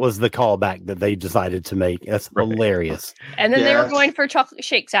that was the callback that they decided to make. That's hilarious. And then they were going for chocolate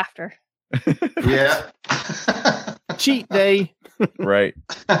shakes after. Yeah. Cheat day. Right.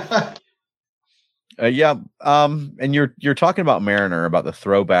 And you're talking about Mariner, about the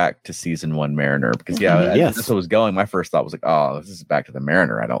throwback to season 1 Mariner, because that's what was going. My first thought was like, oh, this is back to the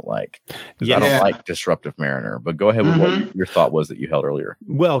Mariner I don't like. I don't like Disruptive Mariner. But go ahead with what your thought was that you held earlier.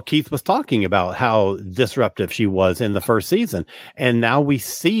 Well, Keith was talking about how disruptive she was in the first season, and now we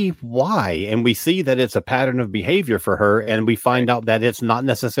see why, and we see that it's a pattern of behavior for her, and we find out that it's not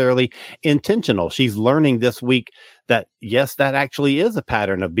necessarily intentional. She's learning this week that yes, that actually is a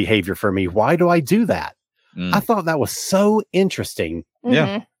pattern of behavior for me. Why do I do that? I thought that was so interesting.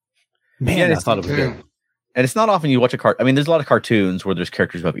 Yeah. Man, I thought it was good. And it's not often you watch I mean, there's a lot of cartoons where there's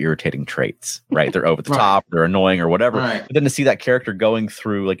characters who have irritating traits, right? They're over the top, they're annoying or whatever. Right. But then to see that character going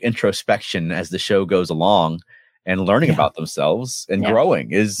through like introspection as the show goes along and learning about themselves and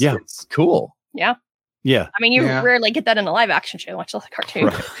growing is it's cool. Yeah. Yeah. I mean, you rarely get that in a live action show, much less a cartoon.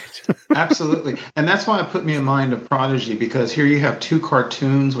 Right. Absolutely. And that's why it put me in mind of Prodigy, because here you have 2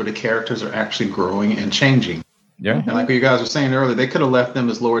 cartoons where the characters are actually growing and changing. Yeah. And like what you guys were saying earlier, they could have left them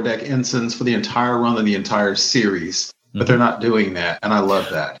as lower deck ensigns for the entire run of the entire series, but they're not doing that. And I love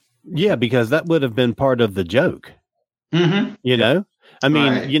that. Yeah, because that would have been part of the joke. You know? I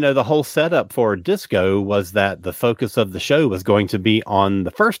mean, the whole setup for Disco was that the focus of the show was going to be on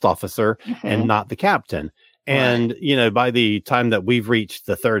the first officer and not the captain. And, by the time that we've reached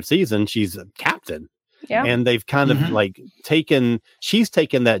the 3rd season, she's a captain. Yeah. And they've kind of she's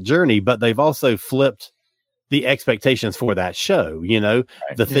taken that journey, but they've also flipped the expectations for that show.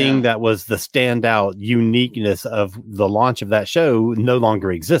 The thing that was the standout uniqueness of the launch of that show no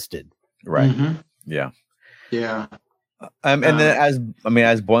longer existed. Right. Yeah. Yeah. And then as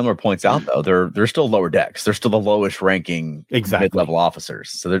Boimler points out, though, they're still lower decks. They're still the lowest ranking mid-level officers.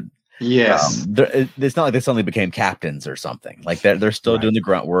 So they're it's not like they suddenly became captains or something. Like they're still doing the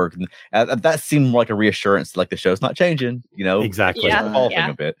grunt work. And that seemed like a reassurance, like the show's not changing. Exactly. Evolving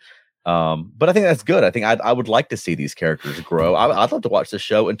a bit. But I think that's good. I think I would like to see these characters grow. I'd love to watch the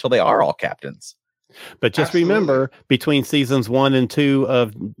show until they are all captains. But just remember, between seasons 1 and 2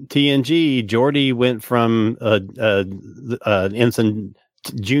 of TNG, Geordi went from ensign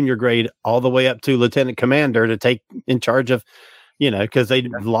junior grade all the way up to lieutenant commander to take in charge of, because they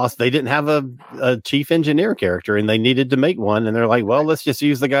didn't have a chief engineer character and they needed to make one. And they're like, well, let's just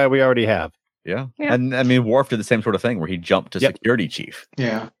use the guy we already have. Yeah. And I mean, Worf did the same sort of thing where he jumped to security chief.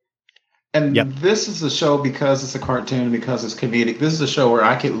 Yeah. And this is a show, because it's a cartoon, because it's comedic, this is a show where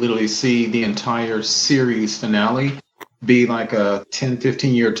I could literally see the entire series finale be like a 10,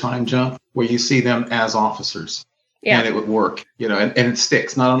 15-year time jump where you see them as officers. Yeah. And it would work, and it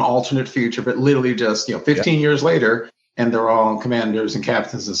sticks. Not an alternate future, but literally just, 15 years later, and they're all commanders and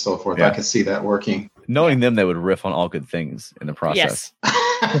captains and so forth. I could see that working. Knowing them, they would riff on all good things in the process.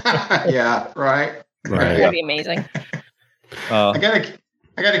 Yes. Yeah, right. That'd be amazing.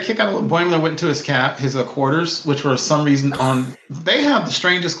 I I got a kick out of when Boimler went to his quarters, which for some reason they have the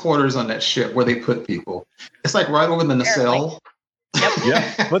strangest quarters on that ship where they put people. It's like right over the nacelle. Yep.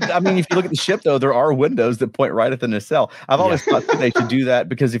 Yeah, but I mean, if you look at the ship, though, there are windows that point right at the nacelle. I've always thought that they should do that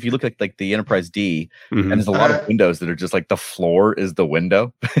because if you look at like the Enterprise D, and there's a lot of windows that are just like the floor is the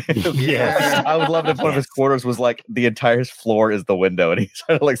window. Yes. I would love if one of his quarters was like the entire floor is the window, and he's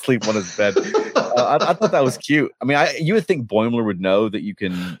trying to like sleep on his bed. I thought that was cute. I mean, you would think Boimler would know that you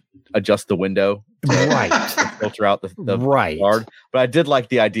can adjust the window, to filter out the guard. But I did like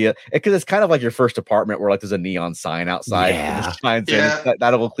the idea because it's kind of like your first apartment where like there's a neon sign outside. Yeah. Shines in. It's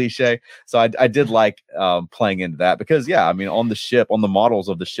that old cliche. So I did like playing into that because I mean, on the ship, on the models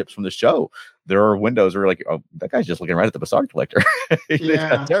of the ships from the show, there are windows where like, oh, that guy's just looking right at the Bassard collector. He's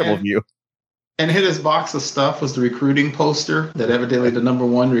got a terrible view. And in his box of stuff was the recruiting poster that evidently the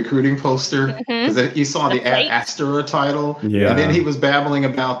 #1 recruiting poster. Because you saw the Ad Astra title. Yeah. And then he was babbling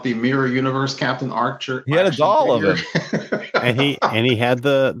about the Mirror Universe Captain Archer. He had a doll of it. and he had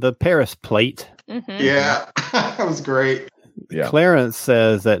the Paris plate. Yeah. That was great. Yeah. Clarence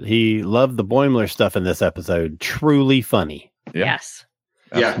says that he loved the Boimler stuff in this episode. Truly funny. Yeah. Yes.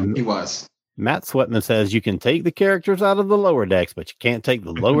 Yeah, he was. Matt Sweatman says you can take the characters out of the lower decks, but you can't take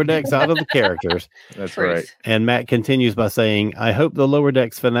the lower decks out of the characters. That's right. And Matt continues by saying, I hope the lower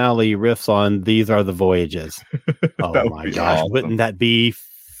decks finale riffs on These Are the Voyages. Oh my gosh. Awesome. Wouldn't that be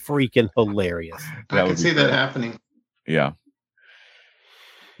freaking hilarious? I can see that happening. Yeah.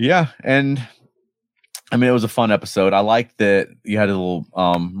 Yeah. And I mean, it was a fun episode. I like that you had a little,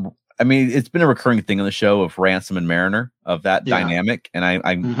 I mean, it's been a recurring thing on the show of Ransom and Mariner, of that dynamic. And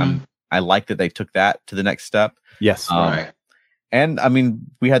I like that they took that to the next step. Yes. Right. And I mean,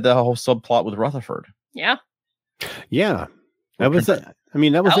 we had the whole subplot with Rutherford. Yeah. Yeah. That was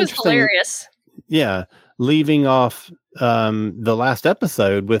interesting. Hilarious. Yeah. Leaving off the last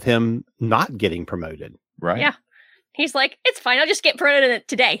episode with him not getting promoted. Right. Yeah. He's like, it's fine. I'll just get promoted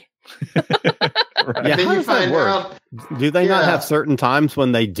today. Right. Yeah, how does that work? Do they not have certain times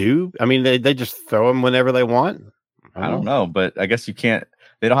when they do? I mean, they just throw them whenever they want? I don't know, but I guess you can't.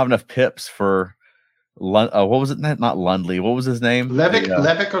 They don't have enough pips for what was it? Not Lundley. What was his name?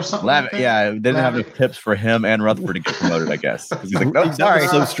 Levick or something. Levick, yeah, they didn't have enough pips for him and Rutherford to get promoted, I guess. He's like, no, sorry. That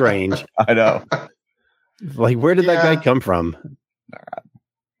was so strange. I know. Like, where did that guy come from?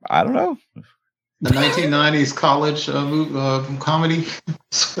 I don't know. The 1990s college comedy,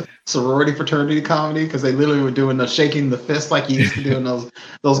 sorority fraternity comedy, because they literally were doing the shaking the fist like you used to do in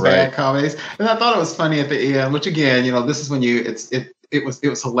those bad comedies. And I thought it was funny at the end, which again, this is when it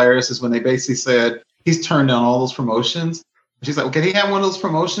was hilarious, is when they basically said he's turned down all those promotions. She's like, well, can he have one of those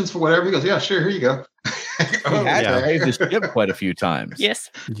promotions for whatever? He goes, yeah, sure, here you go. He had to raise the ship quite a few times. Yes.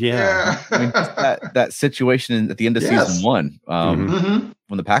 Yeah. I mean, that situation at the end of season 1,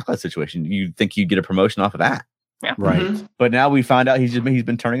 when the Packlet situation, you'd think you'd get a promotion off of that. Yeah. Right. But now we find out he's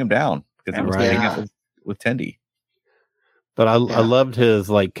been turning him down because he was hanging out with Tendi. But I loved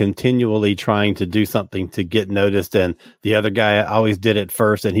his like continually trying to do something to get noticed, and the other guy always did it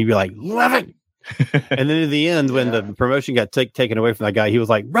first, and he'd be like, love it. And then in the end, when the promotion got taken away from that guy, he was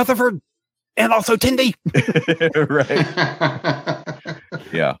like, Rutherford and also Tendi. Right.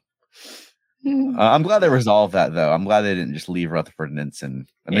 Yeah. I'm glad they resolved that, though. I'm glad they didn't just leave Rutherford and Ensign.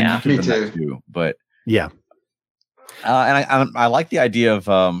 I mean, me too. But yeah. And I like the idea of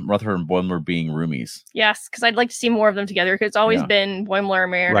Rutherford and Boimler being roomies. Yes, because I'd like to see more of them together. Because it's always been Boimler,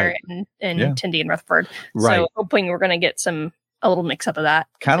 Mariner, and Tendi and Rutherford. Right. So hoping we're going to get a little mix up of that.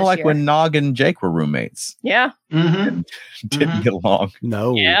 Kind of like when Nog and Jake were roommates. Yeah. Didn't get along.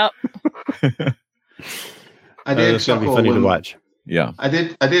 No. Yeah. I did it's gonna chuckle. be funny to watch. Yeah. I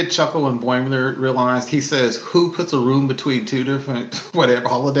did chuckle when Boimler realized, he says, who puts a room between two different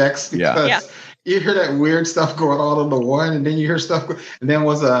holodecks? Because you hear that weird stuff going on the one, and then you hear stuff. And then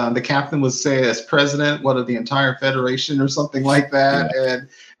the captain was say as president, of the entire federation or something like that. Yeah. And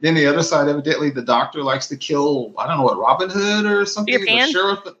then the other side, evidently, the doctor likes to kill, I don't know what, Robin Hood or something. Peter Pan?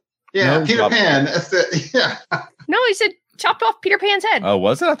 Yeah, Peter Pan. That's it. Yeah. No, he said chopped off Peter Pan's head. Oh,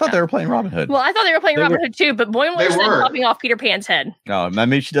 was it? I thought they were playing Robin Hood. Well, I thought they were playing Robin Hood too, but Boimler said chopping off Peter Pan's head. Oh,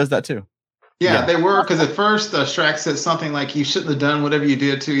 maybe she does that too. Yeah, they were, because at first Strack said something like, you shouldn't have done whatever you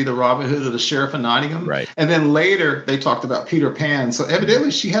did to either Robin Hood or the Sheriff of Nottingham. Right. And then later they talked about Peter Pan. So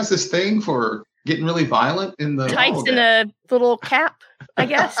evidently she has this thing for getting really violent in the tights and a little cap, I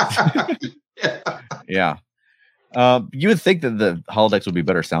guess. Yeah. You would think that the holodecks would be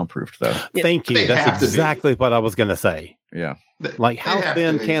better soundproofed, though. Thank you. That's exactly what I was going to say. Yeah. Like, how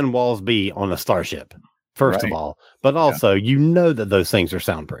thin can walls be on a starship? First of all, but also, that those things are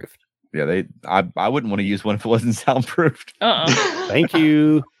soundproofed. Yeah, I wouldn't want to use one if it wasn't soundproofed. Thank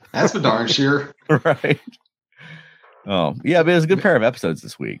you. That's for darn sure. Right. Oh, yeah, but it was a good pair of episodes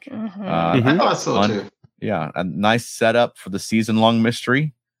this week. I thought so too. Yeah, a nice setup for the season-long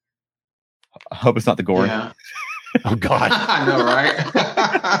mystery. I hope it's not the Gorn. Yeah. Oh God. I know,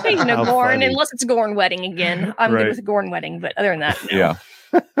 right? Please no How Gorn, funny. unless it's Gorn wedding again. I'm Right. good with Gorn wedding, but other than that, no. Yeah.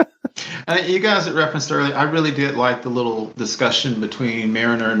 And you guys had referenced earlier, I really did like the little discussion between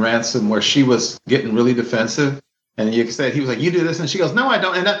Mariner and Ransom where she was getting really defensive. And you said, he was like, you do this. And she goes, no, I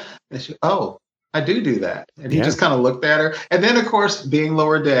don't. And she, oh, I do that. And he just kind of looked at her. And then, of course, being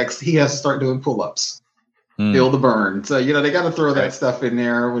lower decks, he has to start doing pull-ups. Feel the burn. So, they got to throw that stuff in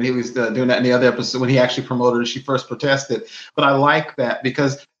there when he was doing that in the other episode, when he actually promoted her, she first protested. But I like that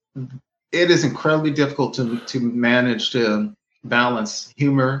because it is incredibly difficult to manage to balance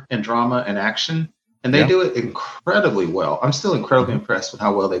humor and drama and action. And they do it incredibly well. I'm still incredibly impressed with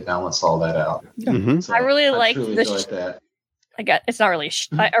how well they balance all that out. So I really like truly this. enjoyed that. It's not really,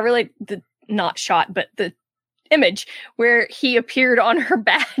 I really, not shot, but the image where he appeared on her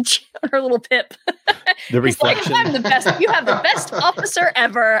badge, on her little pip. The reflection. Like, I'm the best. You have the best officer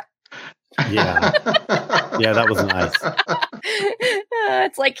ever. Yeah. Yeah, that was nice.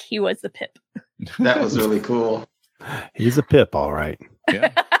 It's like he was the pip. That was really cool. He's a pip, all right.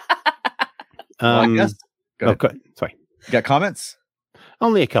 Yeah. Well, I guess. Go ahead. Okay. Sorry. You got comments?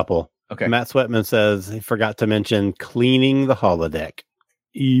 Only a couple. Okay. Matt Sweatman says he forgot to mention cleaning the holodeck.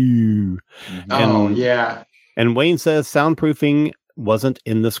 Ew. Oh, yeah. And Wayne says soundproofing wasn't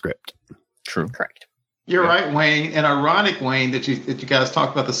in the script. True. Correct. You're right, Wayne. And ironic, Wayne, that you guys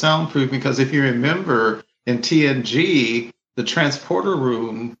talked about the soundproof, because if you remember in TNG, the transporter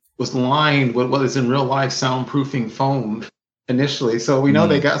room was lined with what is in real life soundproofing foam initially. So we know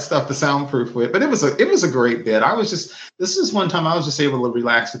they got stuff to soundproof with. But it was a great bit. This is one time I was just able to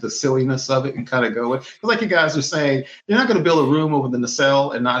relax with the silliness of it and kind of go with. Like you guys are saying, you're not going to build a room over the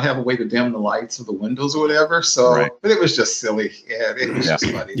nacelle and not have a way to dim the lights of the windows or whatever. So, but it was just silly. Yeah, it was just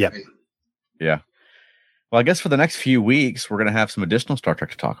funny to me. Yeah. Well, I guess for the next few weeks, we're going to have some additional Star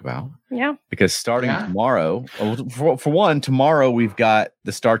Trek to talk about. Yeah. Because starting tomorrow, for one, tomorrow we've got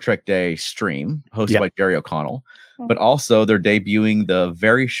the Star Trek Day stream hosted by Jerry O'Connell, but also they're debuting the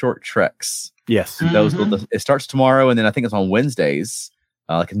very short treks. Yes. Those it starts tomorrow, and then I think it's on Wednesdays,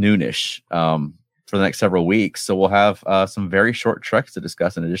 like noonish, for the next several weeks. So we'll have some very short treks to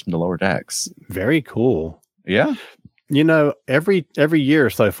discuss in addition to Lower Decks. Very cool. Yeah. Every year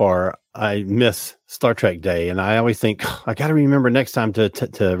so far, I miss Star Trek Day, and I always think I got to remember next time to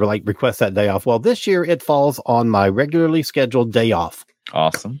like request that day off. Well, this year it falls on my regularly scheduled day off.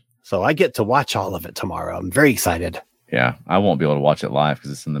 Awesome. So I get to watch all of it tomorrow. I'm very excited. Yeah, I won't be able to watch it live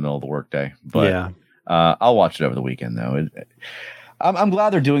because it's in the middle of the workday. But I'll watch it over the weekend though. I'm glad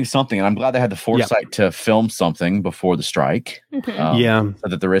they're doing something, and I'm glad they had the foresight to film something before the strike. So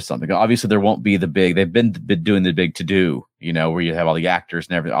that there is something. Obviously, there won't be the big. They've been doing the big to do, where you have all the actors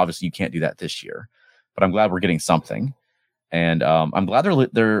and everything. Obviously, you can't do that this year, but I'm glad we're getting something, and I'm glad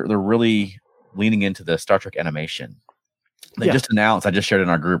they're really leaning into the Star Trek animation. They just announced. I just shared in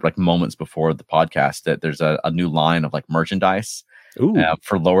our group like moments before the podcast that there's a new line of like merchandise.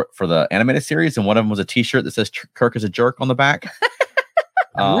 For the animated series, and one of them was a T-shirt that says "Kirk is a jerk" on the back.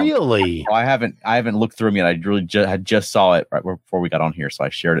 Really? I haven't looked through them yet. I really just saw it right before we got on here, so I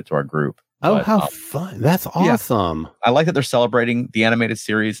shared it to our group. Oh, how fun! That's awesome. I like that they're celebrating the animated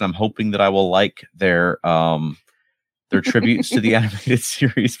series, and I'm hoping that I will like their tributes to the animated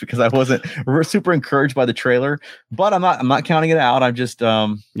series, because I wasn't super encouraged by the trailer, but I'm not counting it out. I'm just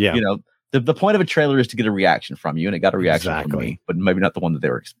the point of a trailer is to get a reaction from you, and it got a reaction from me, but maybe not the one that they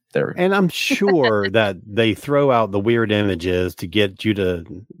were. And I'm sure that they throw out the weird images to get you to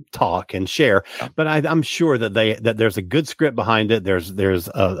talk and share. But I'm sure that there's a good script behind it. There's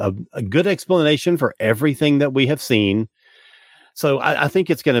a good explanation for everything that we have seen. So I think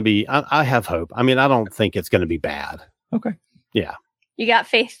it's going to be. I have hope. I mean, I don't think it's going to be bad. Okay. Yeah. You got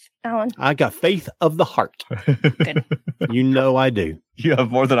faith, Alan? I got faith of the heart. Good. I do. You have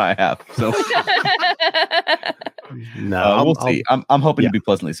more than I have. So no, we'll see. I'm hoping to be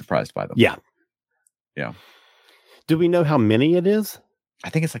pleasantly surprised by them. Yeah. Yeah. Do we know how many it is? I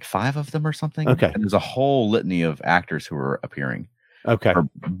think it's like 5 of them or something. Okay. And there's a whole litany of actors who are appearing. Okay. Or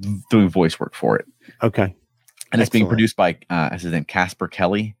doing voice work for it. Okay. And it's being produced by his name Casper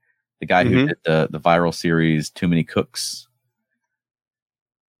Kelly, the guy who did the viral series Too Many Cooks.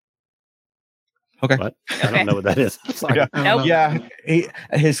 Okay. What? I don't know what that is. Sorry. Nope. Yeah.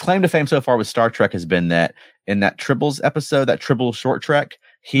 His claim to fame so far with Star Trek has been that in that Tribbles episode, that Tribbles short trek,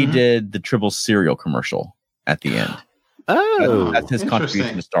 he did the Tribbles cereal commercial at the end. Oh, that's his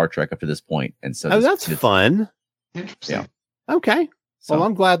contribution to Star Trek up to this point. And so that's fun. Interesting. Yeah. Okay. So, well,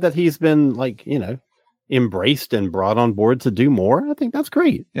 I'm glad that he's been embraced and brought on board to do more. I think that's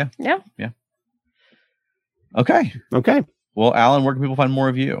great. Yeah. Okay. Well, Alan, where can people find more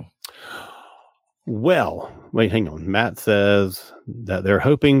of you? Well, wait, hang on. Matt says that they're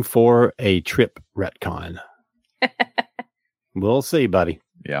hoping for a trip retcon. We'll see, buddy.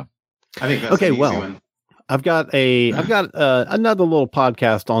 Yeah. I think that's an easy one. I've got another little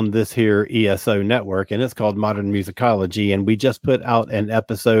podcast on this here ESO network, and it's called Modern Musicology. And we just put out an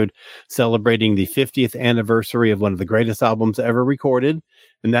episode celebrating the 50th anniversary of one of the greatest albums ever recorded,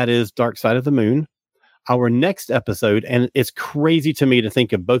 and that is Dark Side of the Moon. Our next episode, and it's crazy to me to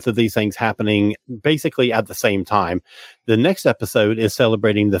think of both of these things happening basically at the same time. The next episode is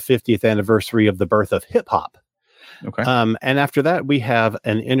celebrating the 50th anniversary of the birth of hip hop. Okay. And after that, we have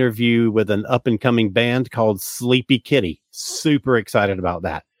an interview with an up and coming band called Sleepy Kitty. Super excited about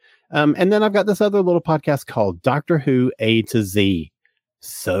that. And then I've got this other little podcast called Doctor Who A to Z.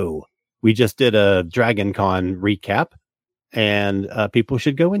 So we just did a Dragon Con recap, and people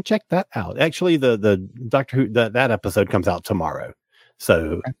should go and check that out. Actually, the Doctor Who, that episode comes out tomorrow.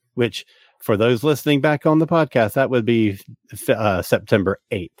 So, which for those listening back on the podcast, that would be September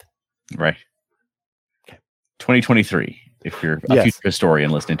 8th. Right. 2023, if you're a future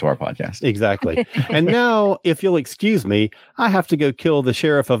historian listening to our podcast. Exactly. And now, if you'll excuse me, I have to go kill the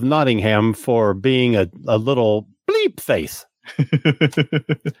Sheriff of Nottingham for being a little bleep face.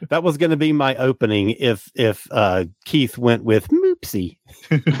 That was going to be my opening if Keith went with Moopsie.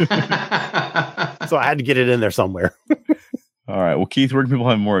 So I had to get it in there somewhere. All right. Well, Keith, where can people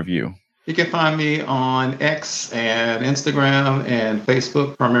have more of you? You can find me on X and Instagram and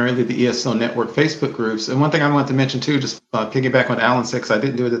Facebook, primarily the ESO Network Facebook groups. And one thing I want to mention too, just piggyback on Alan said, 'cause I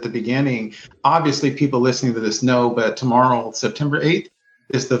didn't do it at the beginning. Obviously, people listening to this know, but tomorrow, September 8th,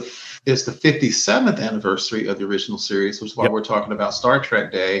 is the 57th anniversary of the original series, which is why we're talking about Star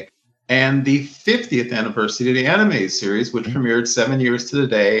Trek Day, and the 50th anniversary of the animated series, which premiered 7 years to the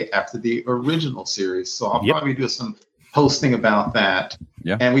day after the original series. So I'll probably do some posting about that.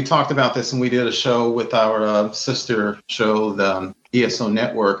 Yeah. And we talked about this, and we did a show with our sister show, the ESO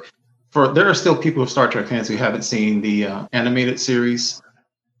Network. There are still people, Star Trek fans, who haven't seen the animated series.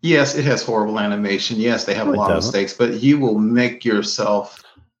 Yes, it has horrible animation. Yes, they have a lot of mistakes, but you will make yourself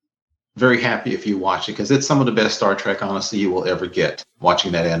very happy if you watch it, because it's some of the best Star Trek, honestly, you will ever get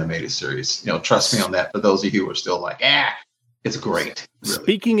watching that animated series. Trust me on that. For those of you who are still like, it's great. Really.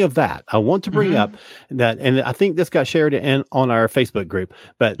 Speaking of that, I want to bring up that, and I think this got shared on our Facebook group,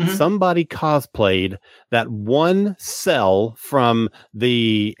 but somebody cosplayed that one cell from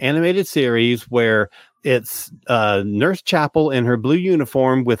the animated series where it's Nurse Chapel in her blue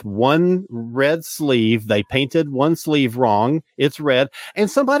uniform with one red sleeve. They painted one sleeve wrong. It's red,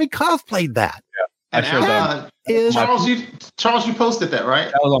 and somebody cosplayed that. Yeah. I shared that. Charles, you posted that,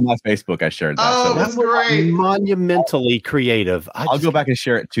 right? That was on my Facebook. I shared that. Oh, that's great. Monumentally creative. I'll go back and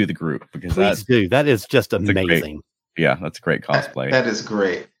share it to the group, because please do. That is just amazing. That's a great cosplay. That is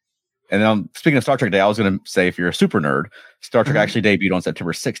great. And then speaking of Star Trek Day, I was going to say, if you're a super nerd, Star Trek actually debuted on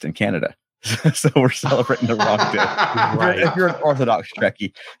September 6th in Canada. So we're celebrating the wrong day. Right. If you're an Orthodox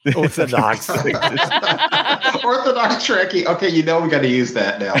Trekkie. Orthodox Trekkie. Okay, we got to use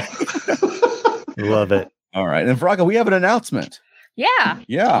that now. Love it. All right. And Veronica, we have an announcement. Yeah.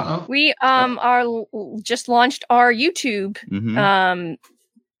 Yeah. We are just launched our YouTube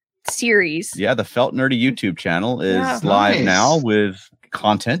series. Yeah, the Felt Nerdy YouTube channel is live now with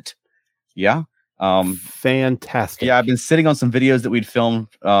content. Yeah. Fantastic. Yeah, I've been sitting on some videos that we'd filmed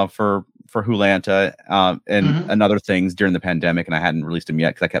for Hulanta and other things during the pandemic, and I hadn't released them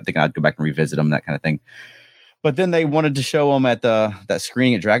yet because I kept thinking I'd go back and revisit them, that kind of thing. But then they wanted to show them at that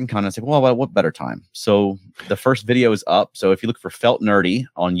screening at Dragon Con. I said, well, what better time? So the first video is up. So if you look for Felt Nerdy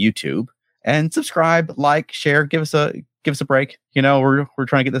on YouTube, and subscribe, like, share, give us a break. We're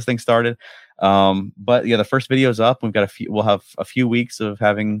trying to get this thing started. But yeah, the first video is up. We'll have a few weeks of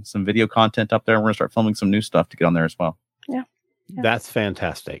having some video content up there, and we're gonna start filming some new stuff to get on there as well. Yeah. That's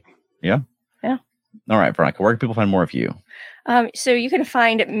fantastic. Yeah. All right, Veronica, where can people find more of you? So you can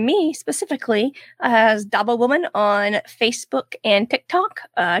find me specifically as Dabo Woman on Facebook and TikTok.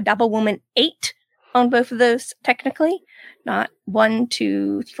 Dabo Woman 8 on both of those, technically, not 1,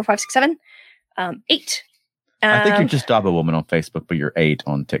 2, 3, 4, 5, 6, 7. 8. I think you're just Dabo Woman on Facebook, but you're 8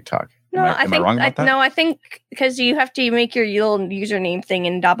 on TikTok. Am I wrong about that? No, I think because you have to make your little username thing,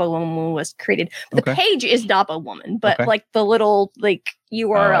 and Dabo Woman was created. The page is Dabo Woman, but like the little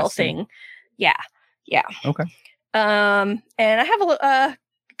URL thing. Yeah. Okay. And I have a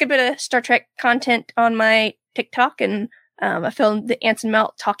good bit of Star Trek content on my TikTok, and I filmed the Ants and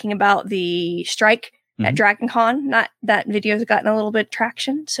Melt talking about the strike at Dragon Con. That video's gotten a little bit of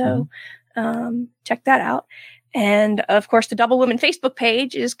traction, so check that out. And of course, the Double Women Facebook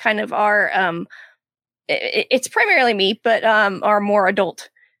page is kind of our it's primarily me, but our more adult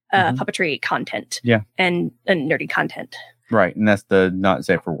puppetry content, and nerdy content. Right, and that's the not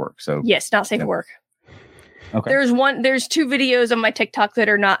safe for work. So yes, not safe for work. Okay. There's 2 videos on my TikTok that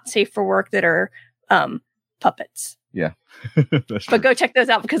are not safe for work that are puppets. Yeah. But go check those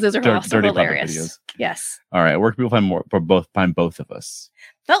out because those are also hilarious. Videos. Yes. All right. Where can people find both of us?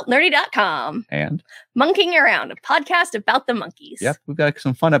 Feltnerdy.com. And Monkeying Around, a podcast about the monkeys. Yep. We've got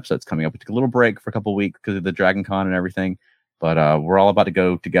some fun episodes coming up. We took a little break for a couple of weeks because of the Dragon Con and everything. But we're all about to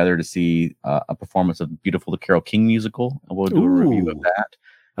go together to see a performance of Beautiful the Carole King musical. And we'll do a review of that.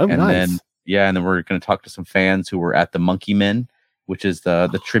 Oh, and nice. then we're going to talk to some fans who were at the Monkey Men, which is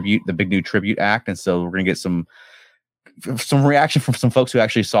the tribute, the big new tribute act. And so we're going to get some reaction from some folks who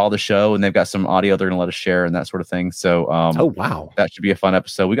actually saw the show, and they've got some audio they're going to let us share and that sort of thing. So, wow, that should be a fun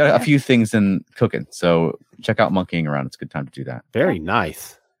episode. We got a few things in cooking, so check out Monkeying Around. It's a good time to do that. Very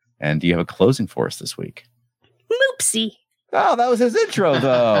nice. And do you have a closing for us this week? Moopsie. Oh, that was his intro,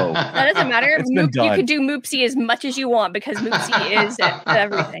 though. That doesn't matter. It's been done. You can do Moopsie as much as you want because Moopsie is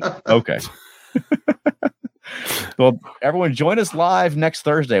everything. Okay. Well, everyone join us live next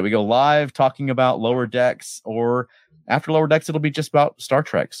Thursday. We go live talking about Lower Decks, or after Lower Decks, it'll be just about Star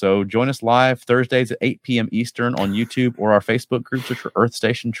Trek. So join us live Thursdays at 8 p.m. Eastern on YouTube or our Facebook group, search for Earth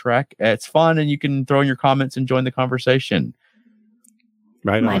Station Trek. It's fun, and you can throw in your comments and join the conversation.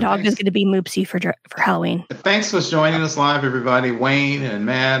 Right. My dog is going to be Moopsie for Halloween. Thanks for joining us live, everybody. Wayne and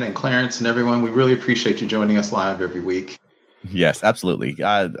Matt and Clarence and everyone. We really appreciate you joining us live every week. Yes, absolutely.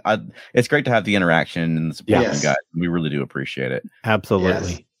 It's great to have the interaction and the support from you guys. We really do appreciate it.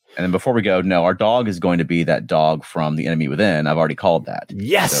 Absolutely. Yes. And then before we go, no, our dog is going to be that dog from The Enemy Within. I've already called that.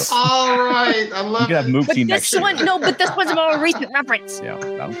 Yes. So, all right. I love you can have it. Moopsie next year. But this one's a more recent reference. Yeah, I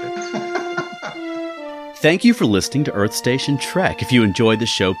don't care. Thank you for listening to Earth Station Trek. If you enjoyed the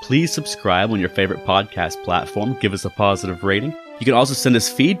show, please subscribe on your favorite podcast platform. Give us a positive rating. You can also send us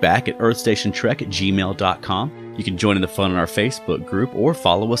feedback at earthstationtrek@gmail.com. You can join in the fun on our Facebook group or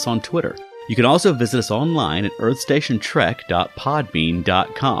follow us on Twitter. You can also visit us online at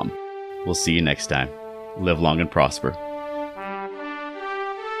earthstationtrek.podbean.com. We'll see you next time. Live long and prosper.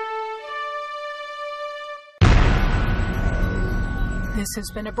 This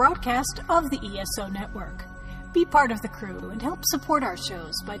has been a broadcast of the ESO Network. Be part of the crew and help support our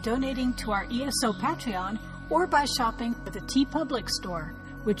shows by donating to our ESO Patreon or by shopping at the TeePublic store,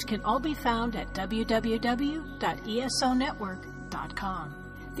 which can all be found at www.esonetwork.com.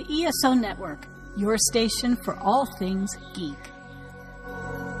 The ESO Network, your station for all things geek.